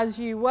me as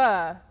you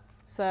were,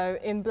 so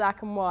in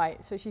black and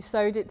white. So she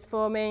sewed it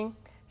for me,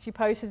 she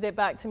posted it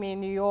back to me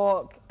in New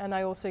York, and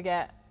I also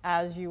get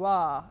as you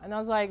are. And I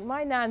was like,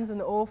 my nan's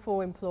an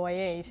awful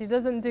employee. She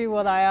doesn't do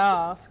what I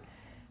ask.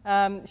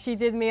 She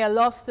did me a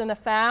lost and a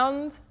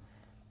found.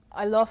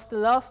 I lost the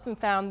lost and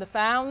found the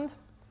found.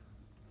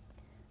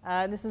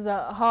 This is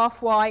a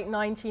half-white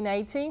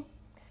 1980.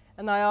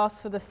 And I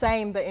asked for the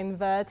same but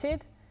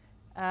inverted.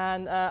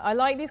 And I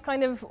like these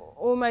kind of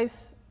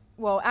almost,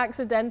 well,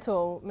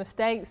 accidental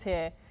mistakes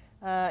here.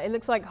 It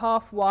looks like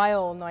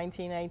half-while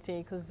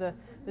 1980 because the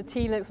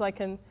T looks like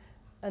an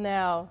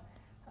L.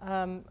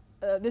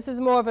 This is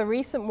more of a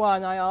recent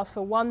one. I asked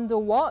for wonder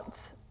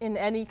what in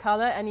any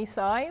color, any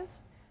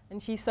size.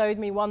 And she sewed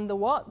me wonder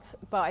what,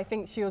 but I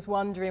think she was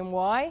wondering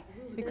why,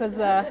 because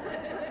I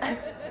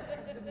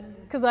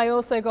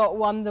also got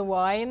wonder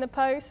why in the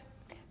post.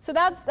 So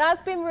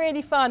that's been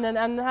really fun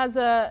and has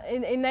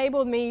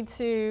enabled me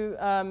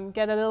to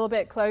get a little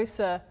bit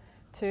closer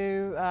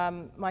to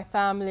my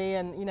family.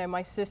 And you know,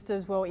 my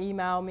sisters will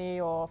email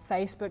me or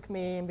Facebook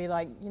me and be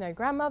like, you know,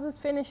 grandmother's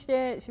finished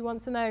it. She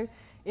wants to know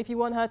if you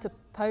want her to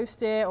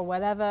post it or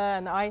whatever.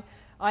 And I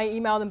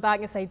email them back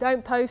and say,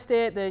 don't post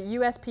it. The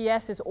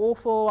USPS is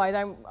awful.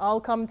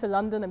 I'll come to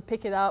London and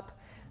pick it up,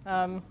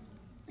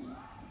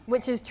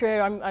 which is true.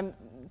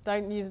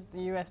 Don't use the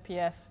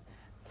USPS.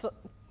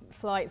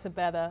 Flights are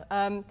better.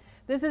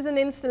 This is an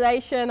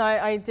installation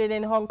I did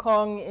in Hong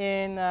Kong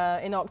in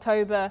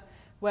October,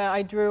 where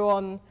I drew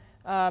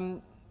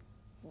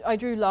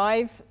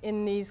live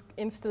in these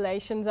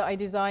installations that I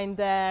designed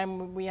there.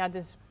 And we had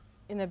this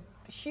in a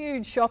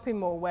huge shopping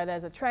mall where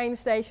there's a train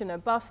station, a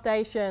bus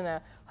station,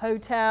 a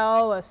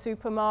hotel, a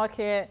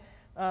supermarket,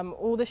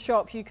 all the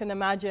shops you can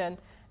imagine.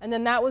 And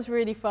then that was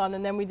really fun.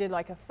 And then we did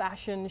like a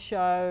fashion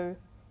show,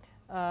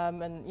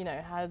 and you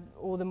know, had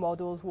all the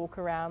models walk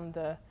around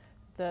the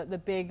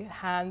big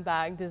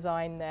handbag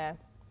design there.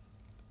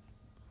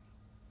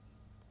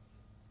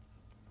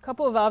 A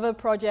couple of other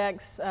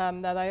projects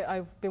that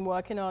I've been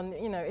working on,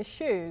 you know, is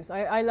shoes.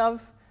 I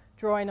love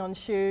drawing on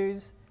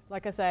shoes.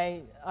 Like I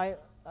say,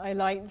 I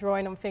like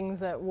drawing on things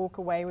that walk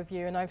away with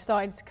you, and I've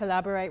started to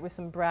collaborate with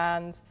some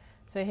brands.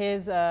 So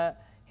here's a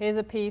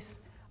piece.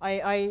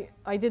 I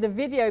did a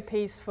video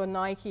piece for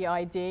Nike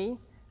ID.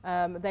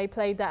 They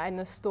played that in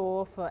the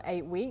store for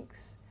 8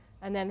 weeks.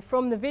 And then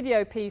from the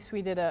video piece,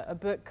 we did a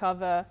book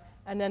cover,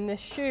 and then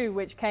this shoe,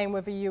 which came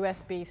with a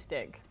USB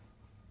stick.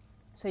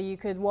 So you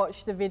could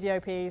watch the video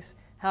piece,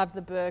 have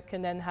the book,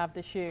 and then have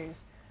the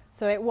shoes.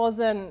 So it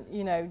wasn't,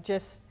 you know,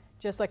 just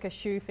like a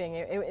shoe thing.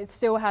 It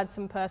still had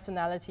some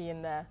personality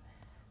in there.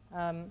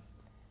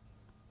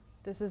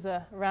 This is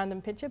a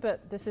random picture,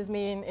 but this is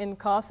me in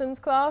Carson's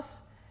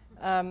class,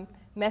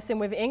 messing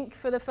with ink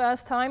for the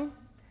first time.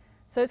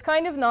 So it's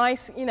kind of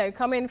nice, you know,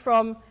 coming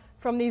from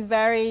these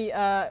very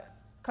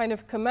kind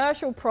of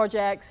commercial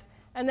projects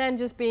and then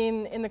just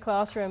being in the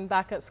classroom,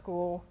 back at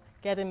school,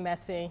 getting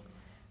messy.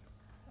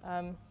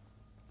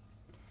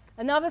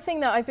 Another thing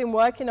that I've been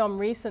working on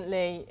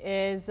recently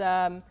is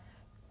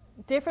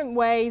different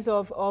ways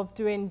of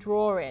doing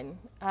drawing.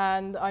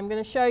 And I'm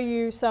going to show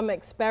you some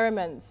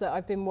experiments that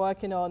I've been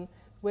working on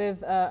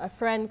with a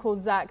friend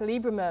called Zach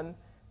Lieberman,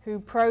 who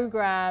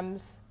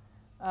programs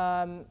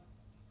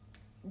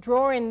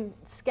drawing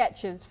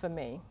sketches for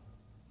me.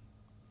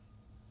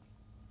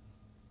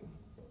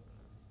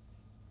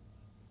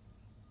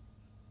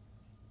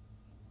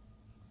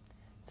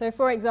 So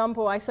for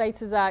example, I say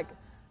to Zach,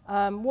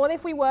 what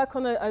if we work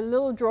on a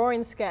little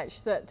drawing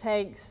sketch that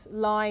takes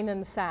line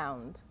and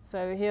sound?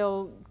 So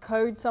he'll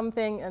code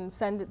something and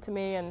send it to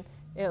me, and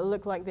it'll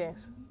look like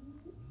this.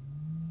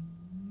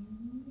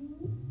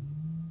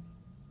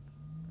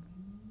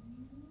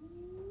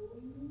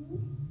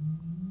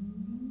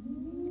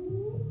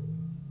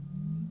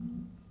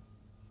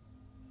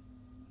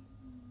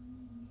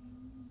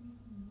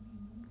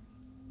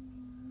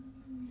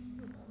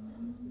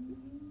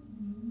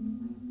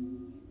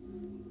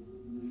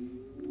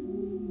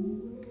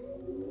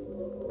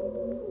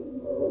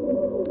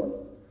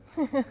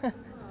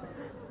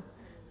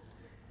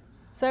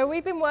 So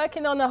we've been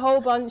working on a whole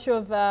bunch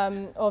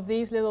of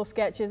these little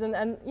sketches,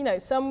 and you know,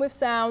 some with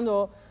sound,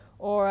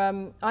 or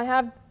I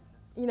have,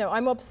 you know,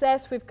 I'm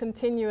obsessed with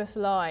continuous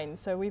lines.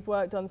 So we've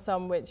worked on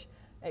some which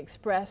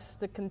express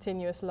the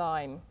continuous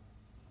line.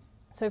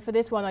 So for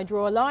this one, I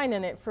draw a line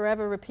and it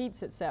forever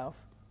repeats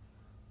itself.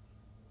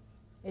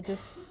 It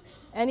just,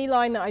 any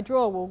line that I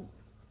draw will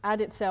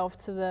add itself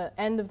to the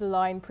end of the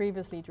line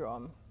previously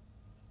drawn.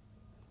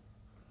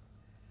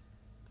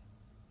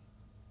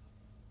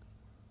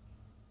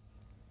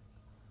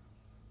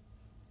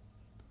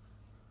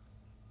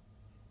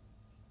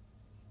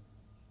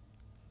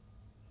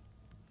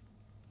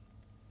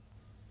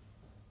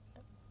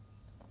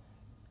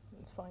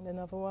 Let's find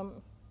another one.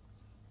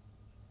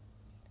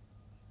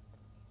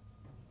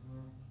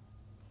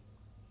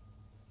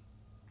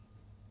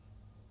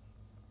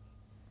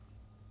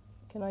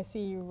 Can I see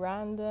you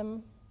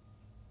random?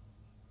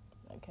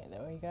 Okay,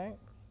 there we go.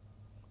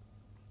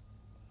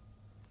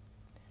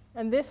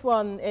 And this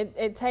one,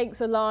 it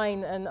takes a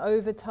line and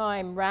over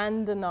time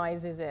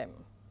randomizes it.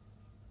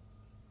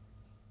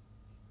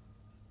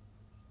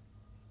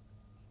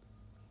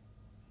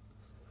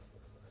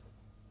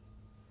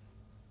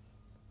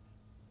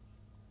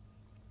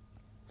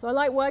 So I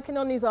like working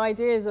on these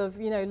ideas of,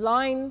 you know,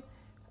 line,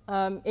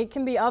 it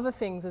can be other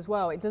things as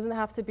well. It doesn't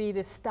have to be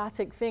this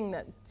static thing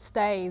that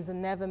stays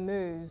and never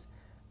moves.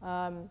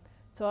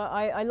 So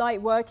I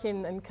like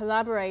working and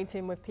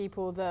collaborating with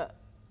people that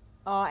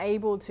are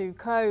able to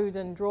code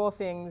and draw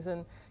things.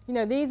 And, you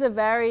know, these are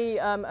very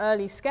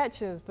early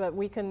sketches, but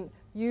we can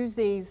use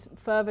these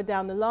further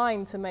down the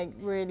line to make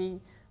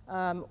really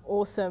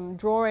awesome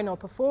drawing or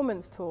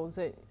performance tools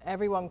that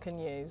everyone can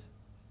use.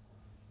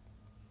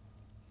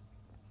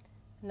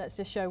 Let's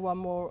just show one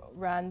more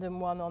random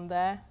one on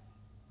there.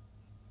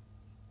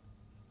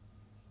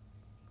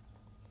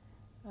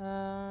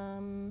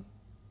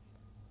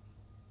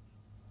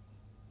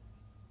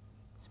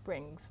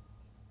 Springs.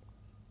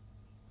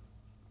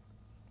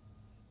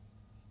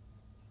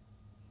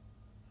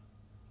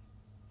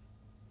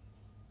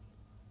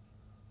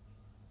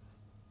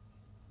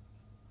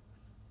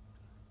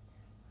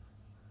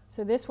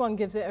 So this one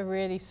gives it a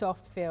really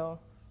soft feel.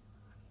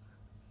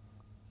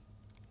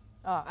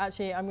 Oh,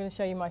 actually, I'm going to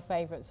show you my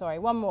favorite. Sorry,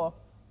 one more.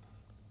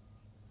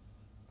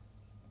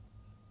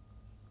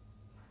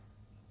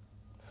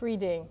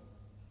 3D.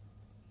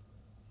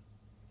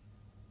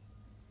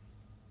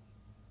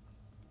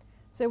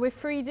 So with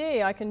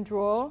 3D, I can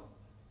draw,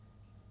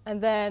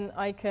 and then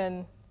I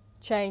can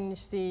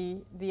change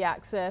the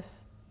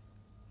axis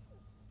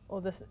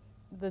or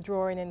the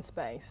drawing in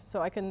space.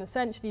 So I can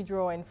essentially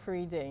draw in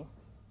 3D.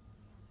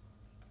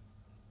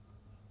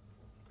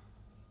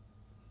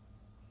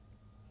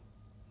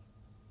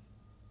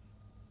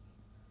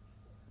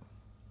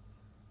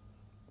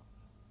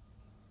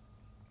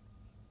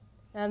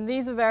 And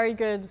these are very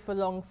good for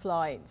long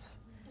flights.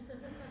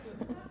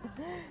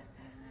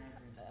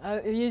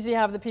 I usually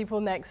have the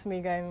people next to me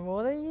going,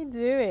 "What are you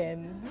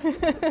doing?"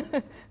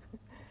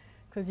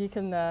 Because you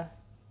can,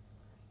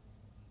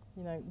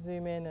 you know,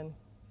 zoom in and.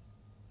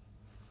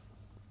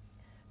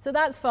 So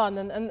that's fun,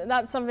 and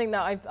that's something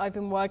that I've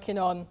been working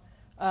on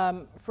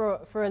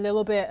for a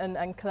little bit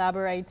and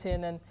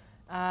collaborating,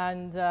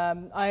 and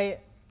I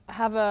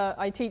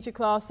teach a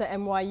class at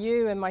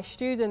NYU, and my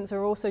students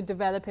are also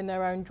developing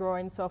their own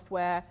drawing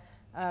software.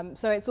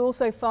 So it's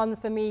also fun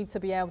for me to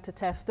be able to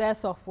test their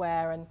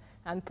software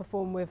and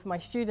perform with my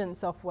student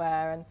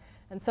software.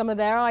 And some of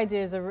their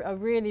ideas are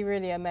really,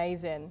 really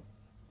amazing.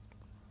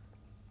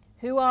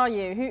 Who are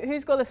you?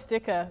 Who's got a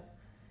sticker?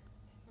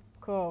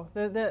 Cool.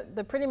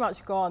 They're pretty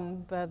much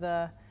gone,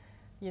 but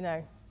you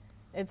know,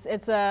 it's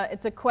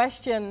a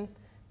question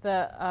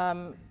that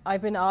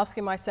I've been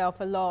asking myself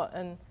a lot,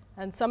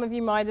 and some of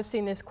you might have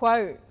seen this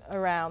quote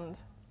around.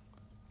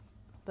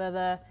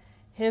 But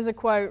here's a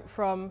quote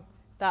from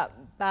that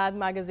bad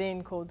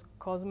magazine called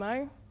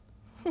Cosmo.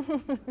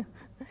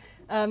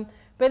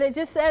 But it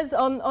just says,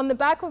 on the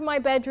back of my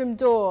bedroom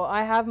door,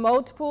 I have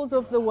multiples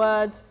of the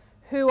words,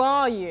 "Who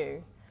are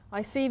you?"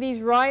 I see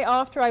these right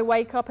after I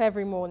wake up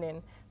every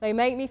morning. They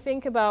make me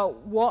think about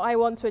what I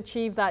want to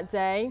achieve that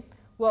day,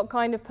 what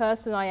kind of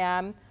person I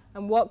am,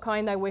 and what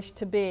kind I wish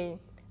to be.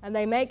 And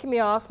they make me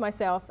ask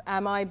myself,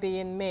 am I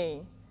being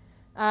me?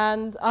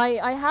 And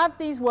I have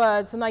these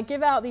words, and I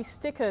give out these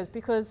stickers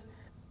because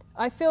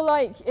I feel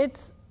like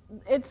it's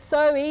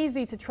so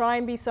easy to try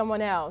and be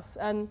someone else.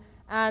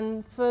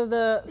 And for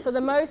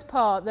the most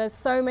part, there's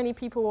so many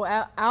people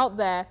out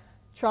there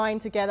trying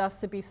to get us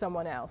to be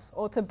someone else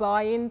or to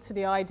buy into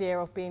the idea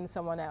of being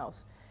someone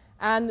else.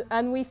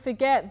 And we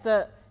forget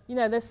that, you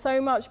know, there's so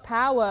much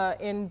power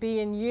in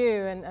being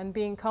you and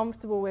being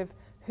comfortable with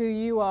who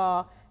you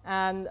are,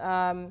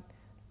 and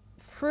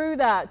through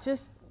that,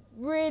 just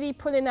really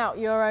putting out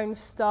your own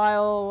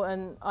style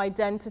and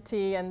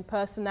identity and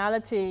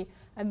personality,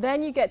 and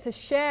then you get to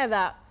share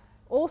that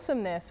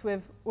awesomeness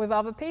with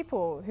other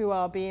people who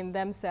are being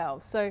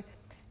themselves. So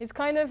it's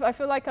kind of, I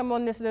feel like I'm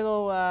on this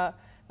little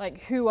like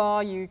who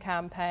are you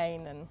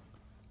campaign,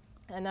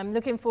 and I'm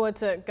looking forward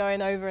to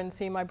going over and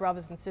seeing my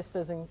brothers and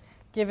sisters and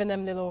giving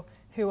them little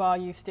who are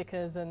you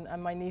stickers, and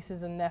my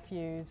nieces and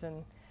nephews.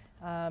 And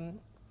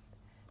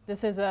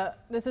this is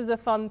a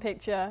fun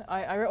picture.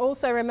 I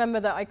also remember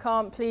that I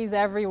can't please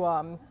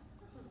everyone,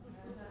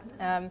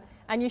 and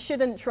you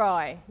shouldn't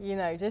try. You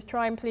know, just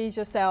try and please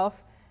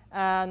yourself.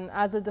 And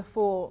as a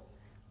default,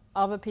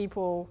 other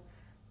people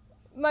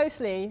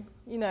mostly,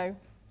 you know,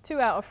 2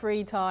 out of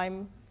 3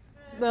 time,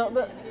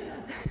 they'll,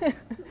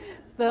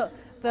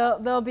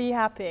 they'll be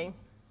happy.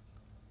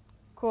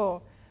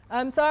 Cool.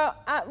 So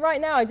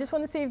right now, I just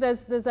want to see if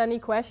there's any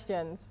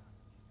questions.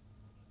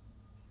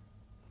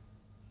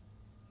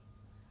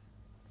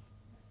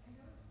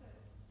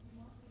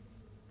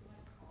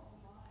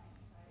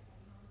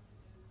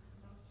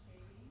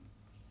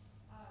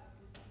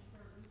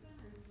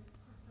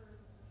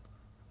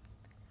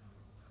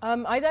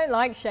 I don't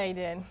like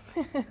shading.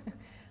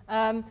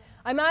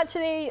 I'm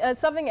actually,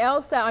 something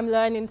else that I'm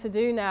learning to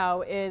do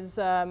now is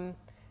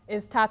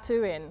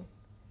tattooing.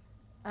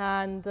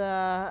 And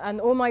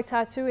all my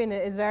tattooing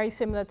is very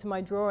similar to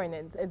my drawing.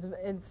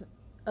 It's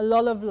a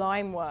lot of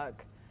line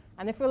work.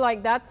 And I feel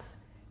like that's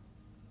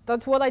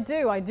what I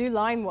do. I do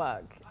line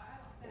work.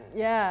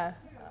 Yeah.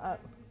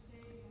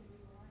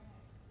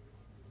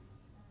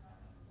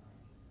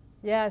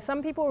 Yeah,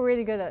 some people are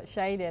really good at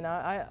shading.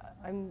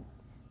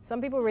 Some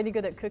people are really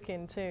good at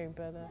cooking too,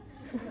 but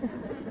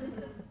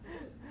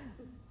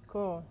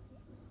cool.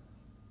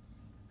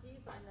 Do you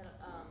find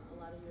that a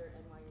lot of your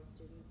NYU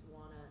students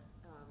want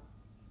to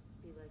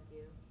be like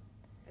you?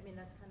 I mean,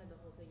 that's kind of the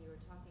whole thing you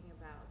were talking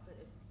about, but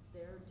if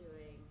they're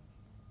doing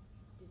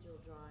digital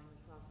drawing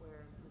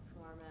software and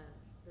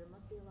performance, there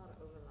must be a lot of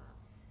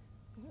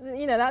overlap.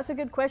 You know, that's a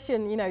good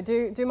question. You know,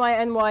 do my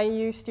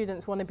NYU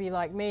students want to be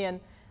like me?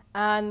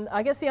 And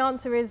I guess the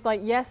answer is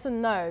like yes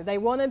and no. They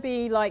want to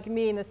be like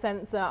me in the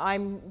sense that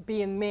I'm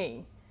being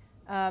me.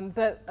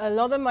 But a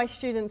lot of my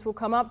students will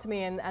come up to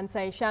me and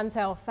say,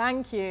 Shantell,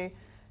 thank you.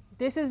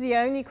 This is the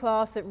only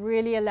class that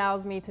really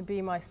allows me to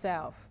be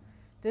myself.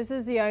 This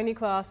is the only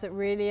class that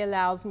really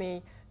allows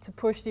me to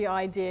push the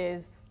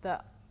ideas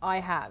that I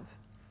have.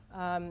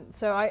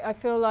 So I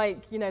feel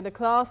like, you know, the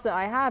class that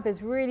I have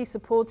is really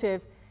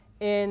supportive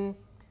in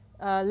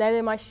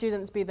letting my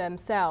students be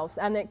themselves,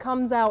 and it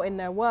comes out in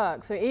their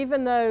work. So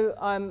even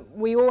though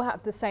we all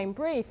have the same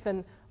brief,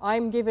 and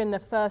I'm given the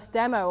first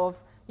demo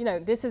of, you know,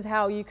 this is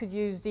how you could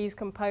use these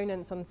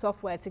components on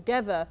software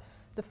together,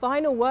 the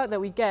final work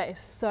that we get is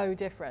so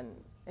different.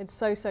 It's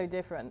so, so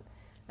different.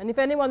 And if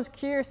anyone's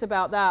curious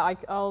about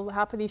that, I'll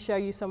happily show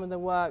you some of the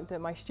work that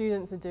my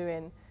students are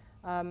doing.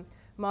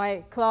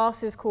 My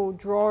class is called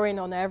Drawing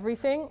on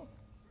Everything,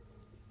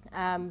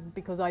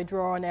 because I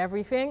draw on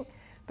everything.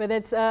 But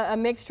it's a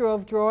mixture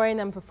of drawing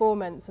and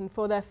performance, and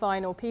for their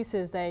final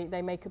pieces,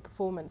 they make a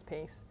performance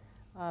piece.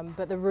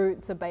 But the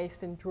roots are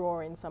based in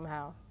drawing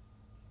somehow.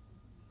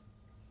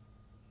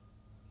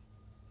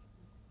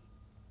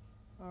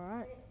 All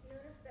right. I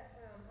noticed that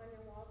on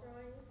your wall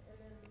drawings, and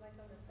then like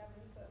on the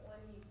 7-foot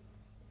one, you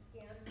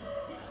scanned the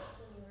left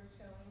when you were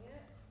showing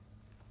it.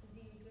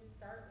 Do you just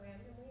start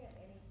randomly at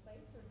any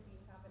place, or do you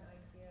have an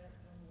idea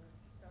when you're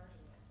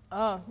starting it?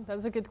 Oh,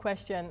 that's a good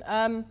question.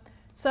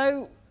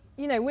 So,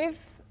 you know,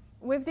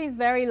 with these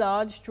very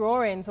large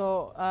drawings,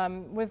 or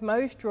with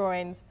most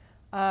drawings,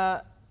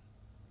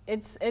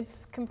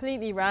 it's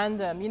completely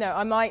random. You know,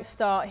 I might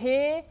start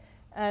here,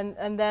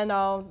 and then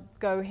I'll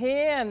go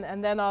here,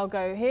 and then I'll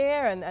go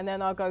here, and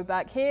then I'll go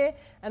back here,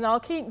 and I'll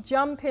keep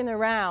jumping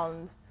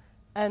around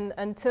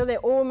until it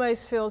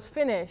almost feels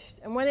finished.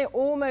 And when it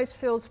almost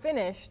feels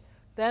finished,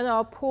 then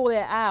I'll pull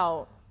it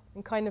out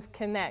and kind of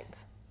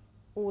connect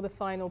all the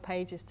final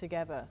pages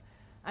together.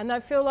 And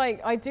I feel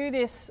like I do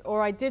this,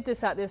 or I did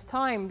this at this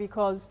time,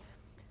 because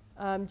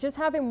just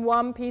having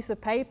one piece of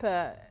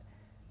paper,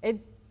 it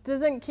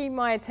doesn't keep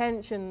my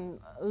attention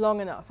long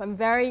enough. I'm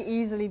very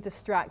easily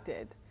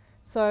distracted.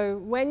 So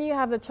when you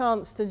have the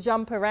chance to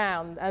jump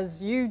around,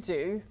 as you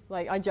do,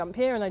 like I jump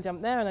here and I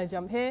jump there and I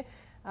jump here,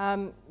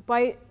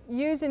 by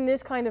using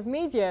this kind of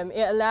medium,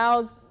 it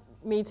allowed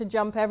me to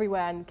jump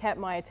everywhere and kept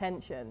my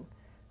attention.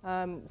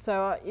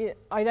 So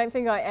I don't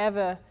think I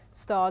ever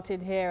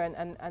started here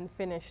and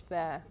finished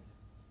there.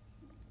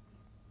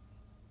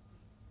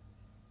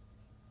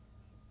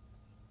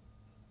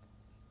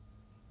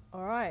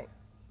 All right.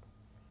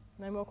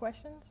 No more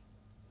questions?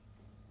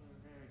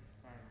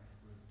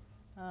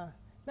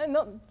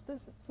 No,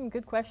 there's some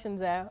good questions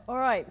there. All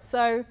right,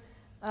 so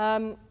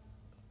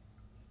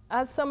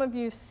as some of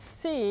you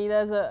see,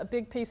 there's a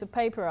big piece of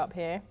paper up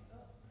here.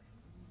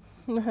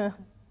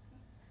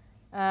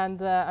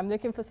 And I'm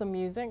looking for some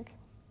music.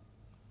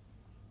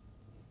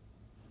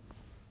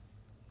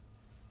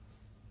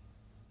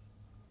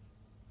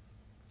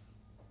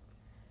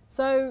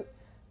 So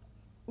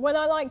when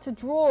I like to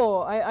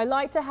draw, I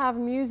like to have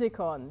music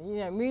on. You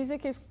know,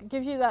 music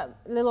gives you that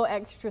little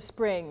extra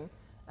spring.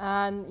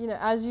 And you know,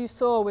 as you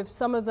saw with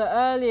some of the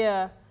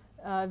earlier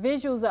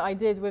visuals that I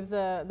did with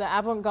the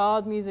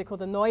avant-garde music or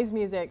the noise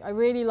music, I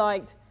really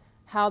liked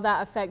how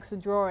that affects the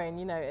drawing.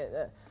 You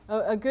know,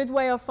 a good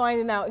way of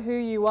finding out who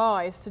you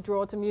are is to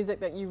draw to music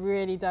that you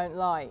really don't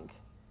like.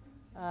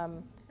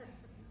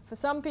 For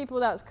some people,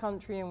 that's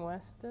country and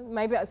western.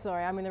 Maybe,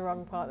 sorry, I'm in the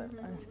wrong part.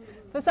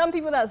 For some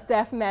people, that's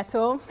death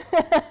metal.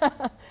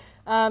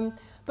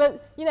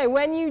 But you know,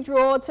 when you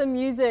draw to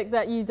music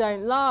that you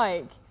don't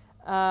like,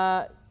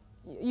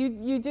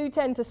 you do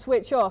tend to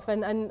switch off,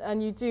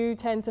 and you do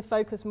tend to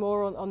focus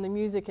more on the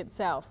music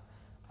itself.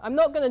 I'm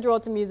not going to draw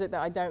to music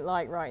that I don't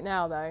like right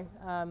now, though.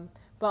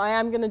 But I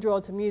am going to draw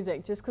to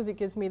music just because it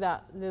gives me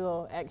that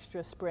little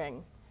extra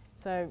spring.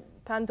 So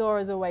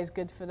Pandora is always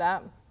good for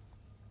that.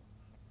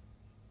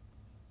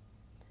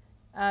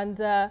 And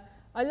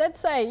let's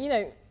say, you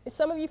know, if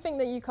some of you think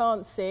that you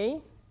can't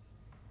see,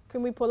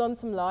 can we pull on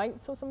some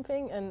lights or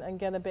something and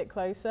get a bit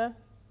closer?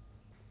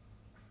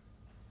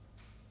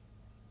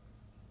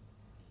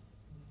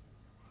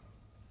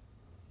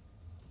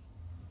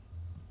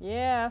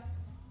 Yeah.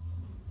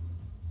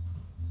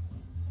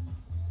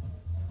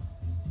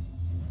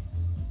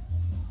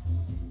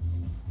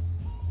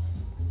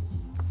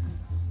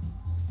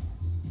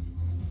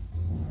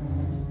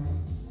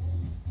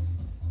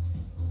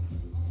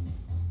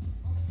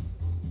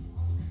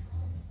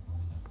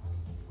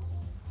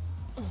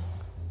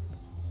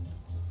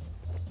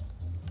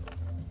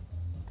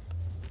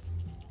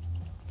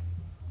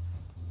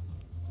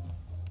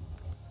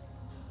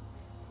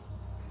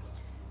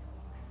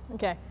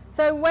 Okay,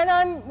 so when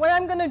I'm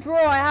going to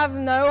draw, I have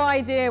no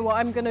idea what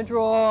I'm going to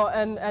draw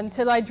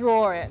until I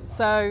draw it.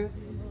 So,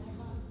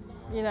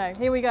 you know,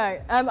 here we go.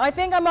 I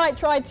think I might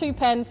try 2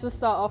 pens to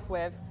start off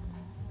with.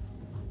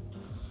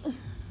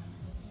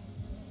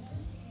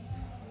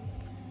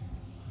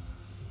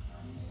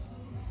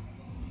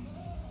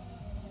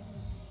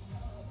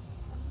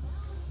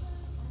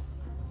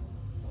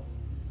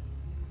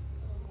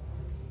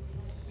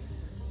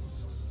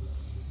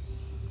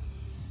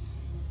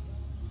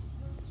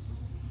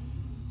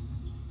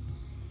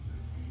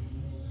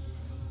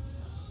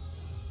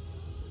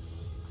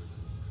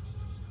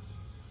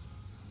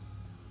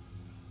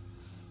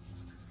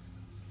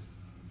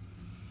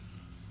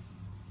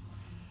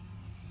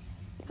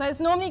 So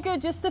it's normally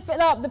good just to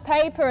fill up the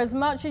paper as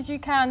much as you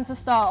can to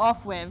start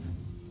off with.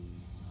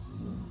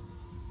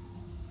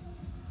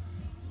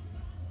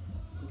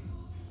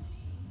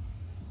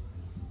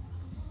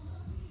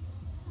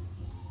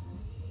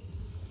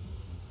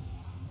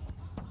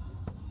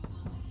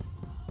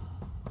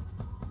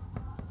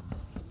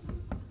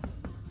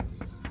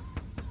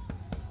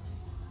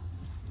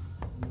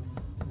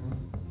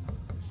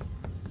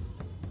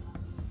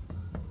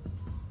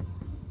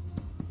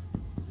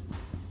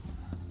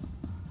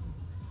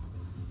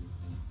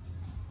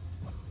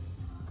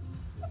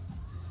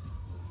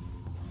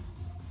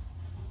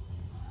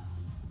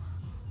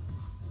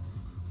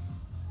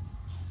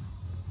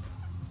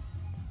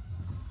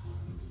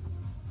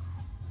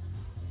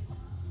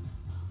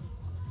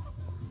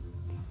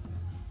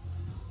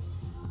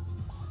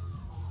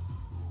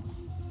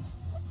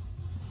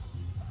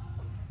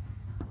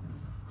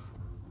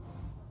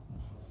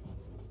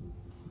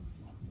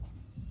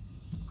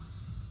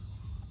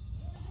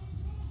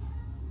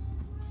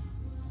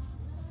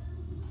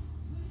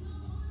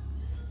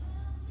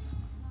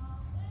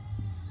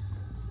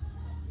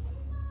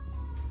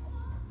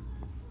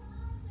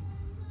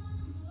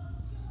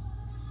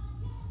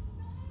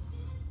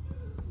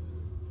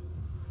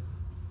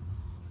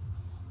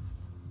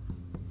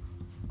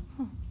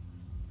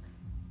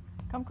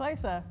 Come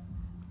closer,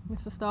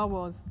 Mr. Star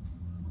Wars.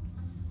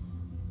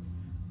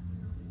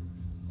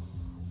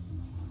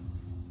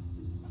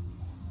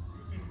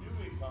 You can do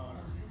it, Connor.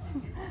 You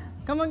can do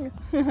it. Come on.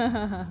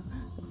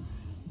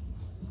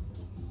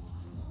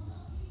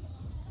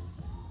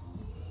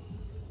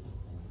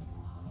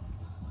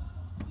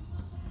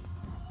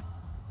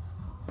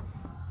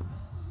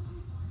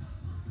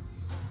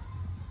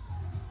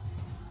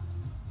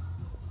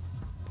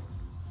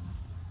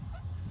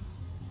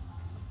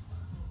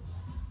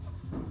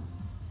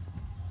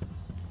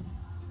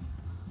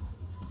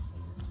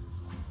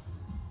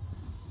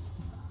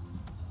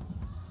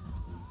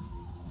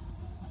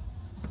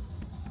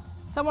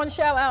 Someone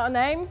shout out a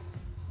name.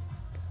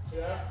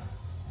 Jeff?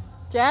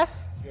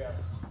 Jeff? Jeff.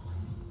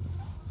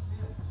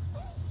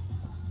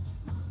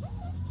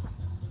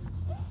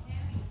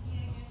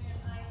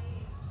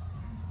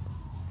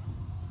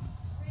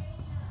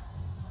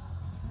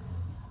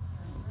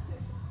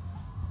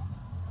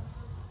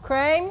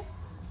 Crane?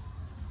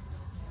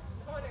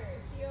 Connor,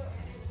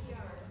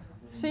 C-O-N-N-E-R.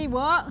 See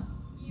what?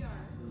 E-R.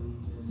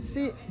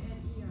 See.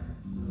 N-N-E-R.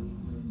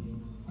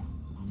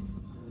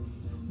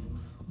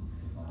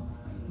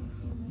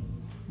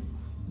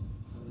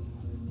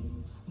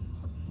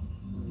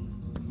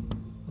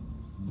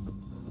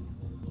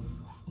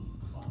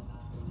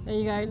 There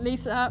you go,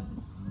 Lisa up.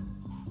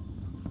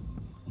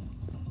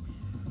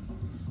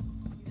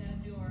 You gotta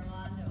do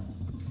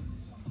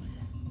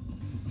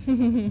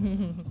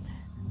Orlando.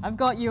 I've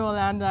got you,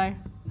 Orlando.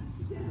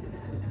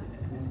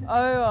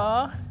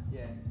 O-R.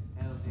 Yeah,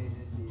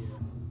 L-A-N-D-O.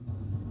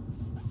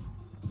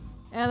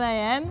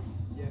 L-A-N.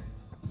 Yeah.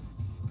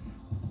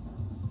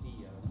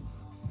 D-O.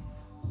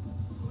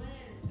 Liz,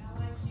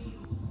 L-I-Z.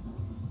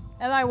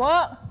 L-I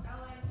what?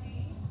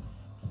 L-I-Z.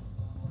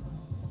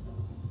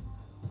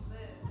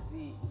 Liz.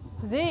 Z.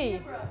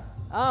 Z.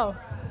 Oh.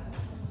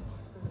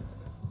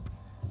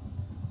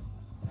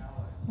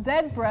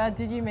 Zebra,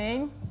 did you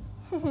mean?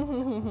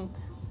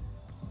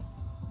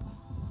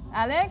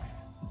 Alex?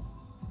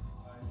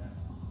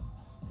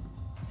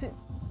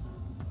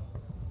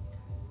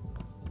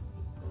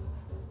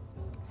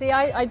 See,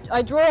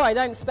 I draw, I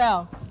don't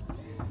spell.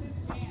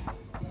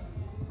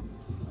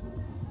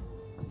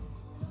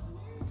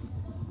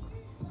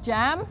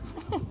 Jam?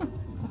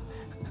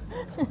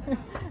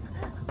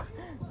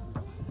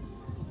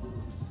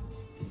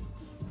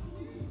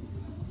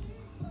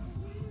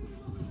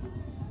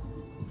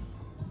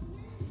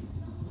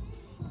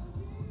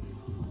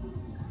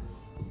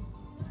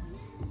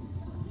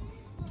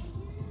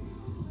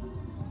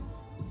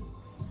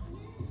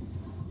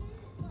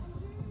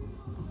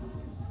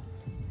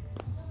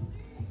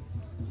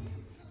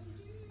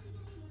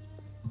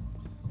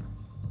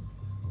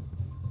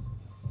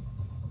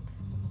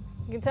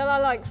 You can tell I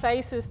like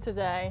faces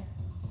today.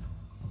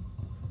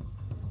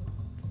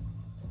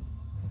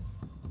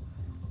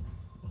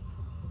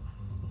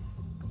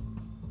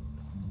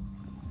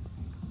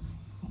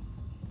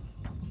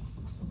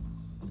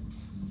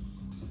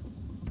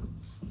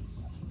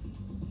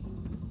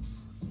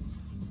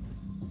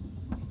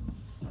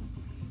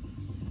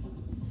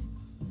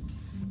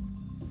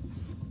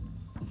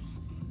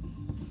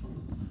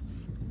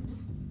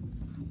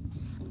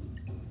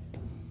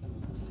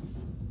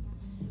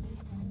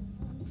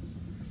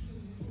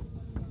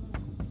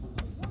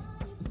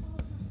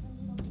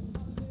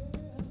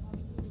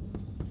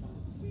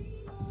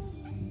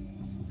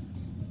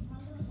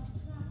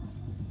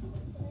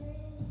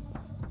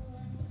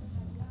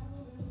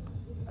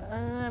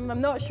 I'm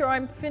not sure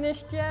I'm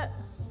finished yet.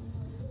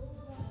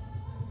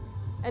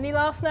 Any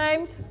last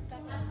names?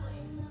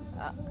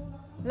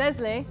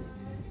 Leslie?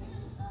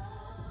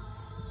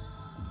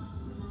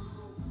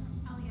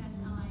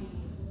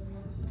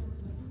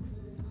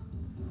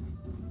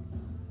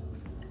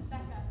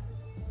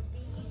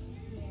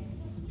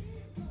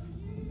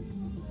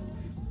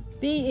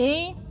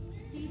 B-E?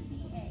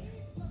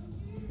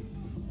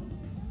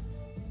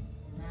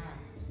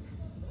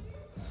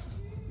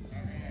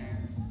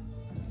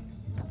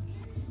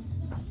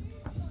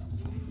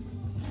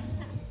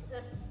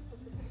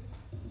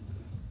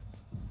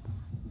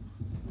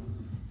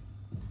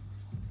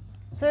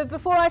 So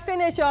before I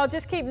finish, I'll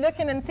just keep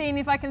looking and seeing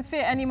if I can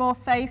fit any more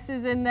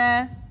faces in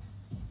there.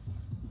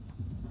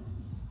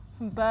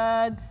 Some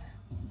birds.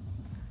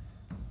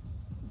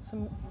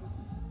 Some.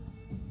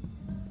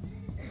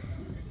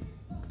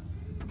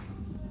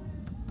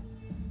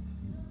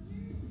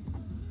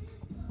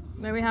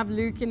 There we have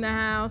Luke in the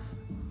house.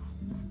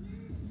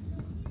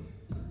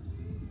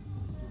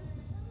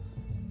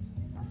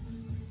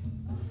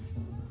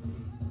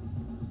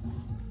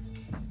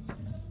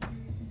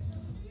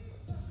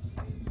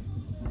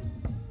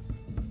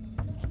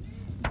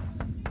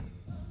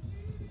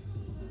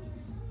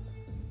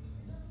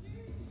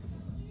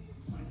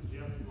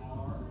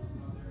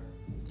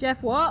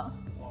 Jeff what?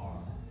 R.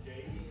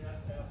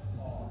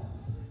 J-E-F-F-R.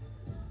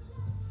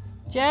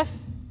 Jeff,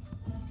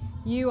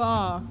 you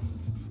are.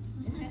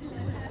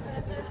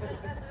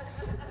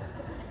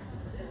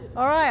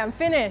 All right, I'm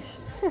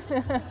finished.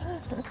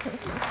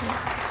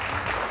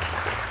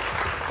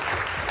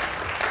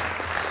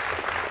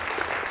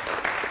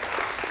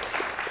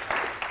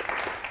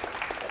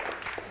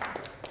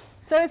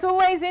 So it's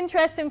always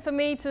interesting for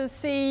me to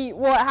see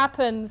what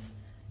happens.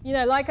 You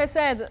know, like I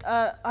said,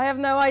 I have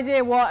no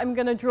idea what I'm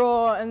going to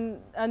draw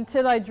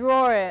until I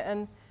draw it.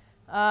 And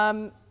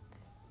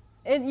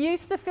it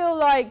used to feel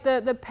like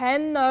the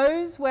pen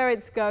knows where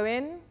it's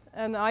going,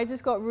 and I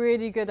just got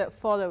really good at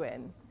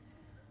following.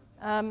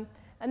 And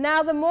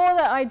now the more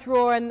that I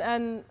draw,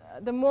 and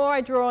the more I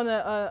draw on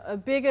a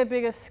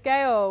bigger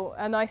scale,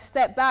 and I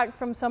step back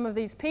from some of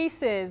these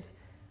pieces,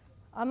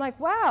 I'm like,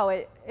 wow,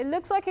 it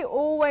looks like it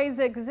always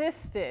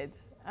existed.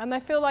 And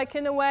I feel like,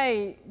 in a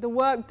way, the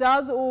work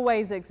does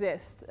always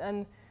exist.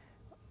 And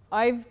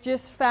I've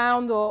just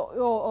found,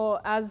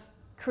 or as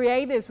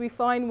creatives, we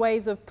find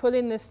ways of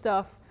pulling this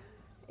stuff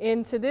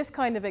into this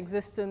kind of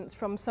existence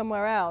from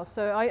somewhere else.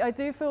 So I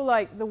do feel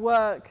like the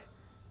work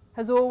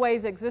has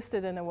always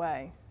existed in a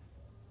way.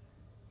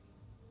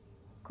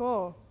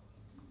 Cool.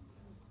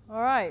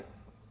 All right.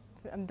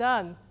 I'm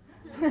done.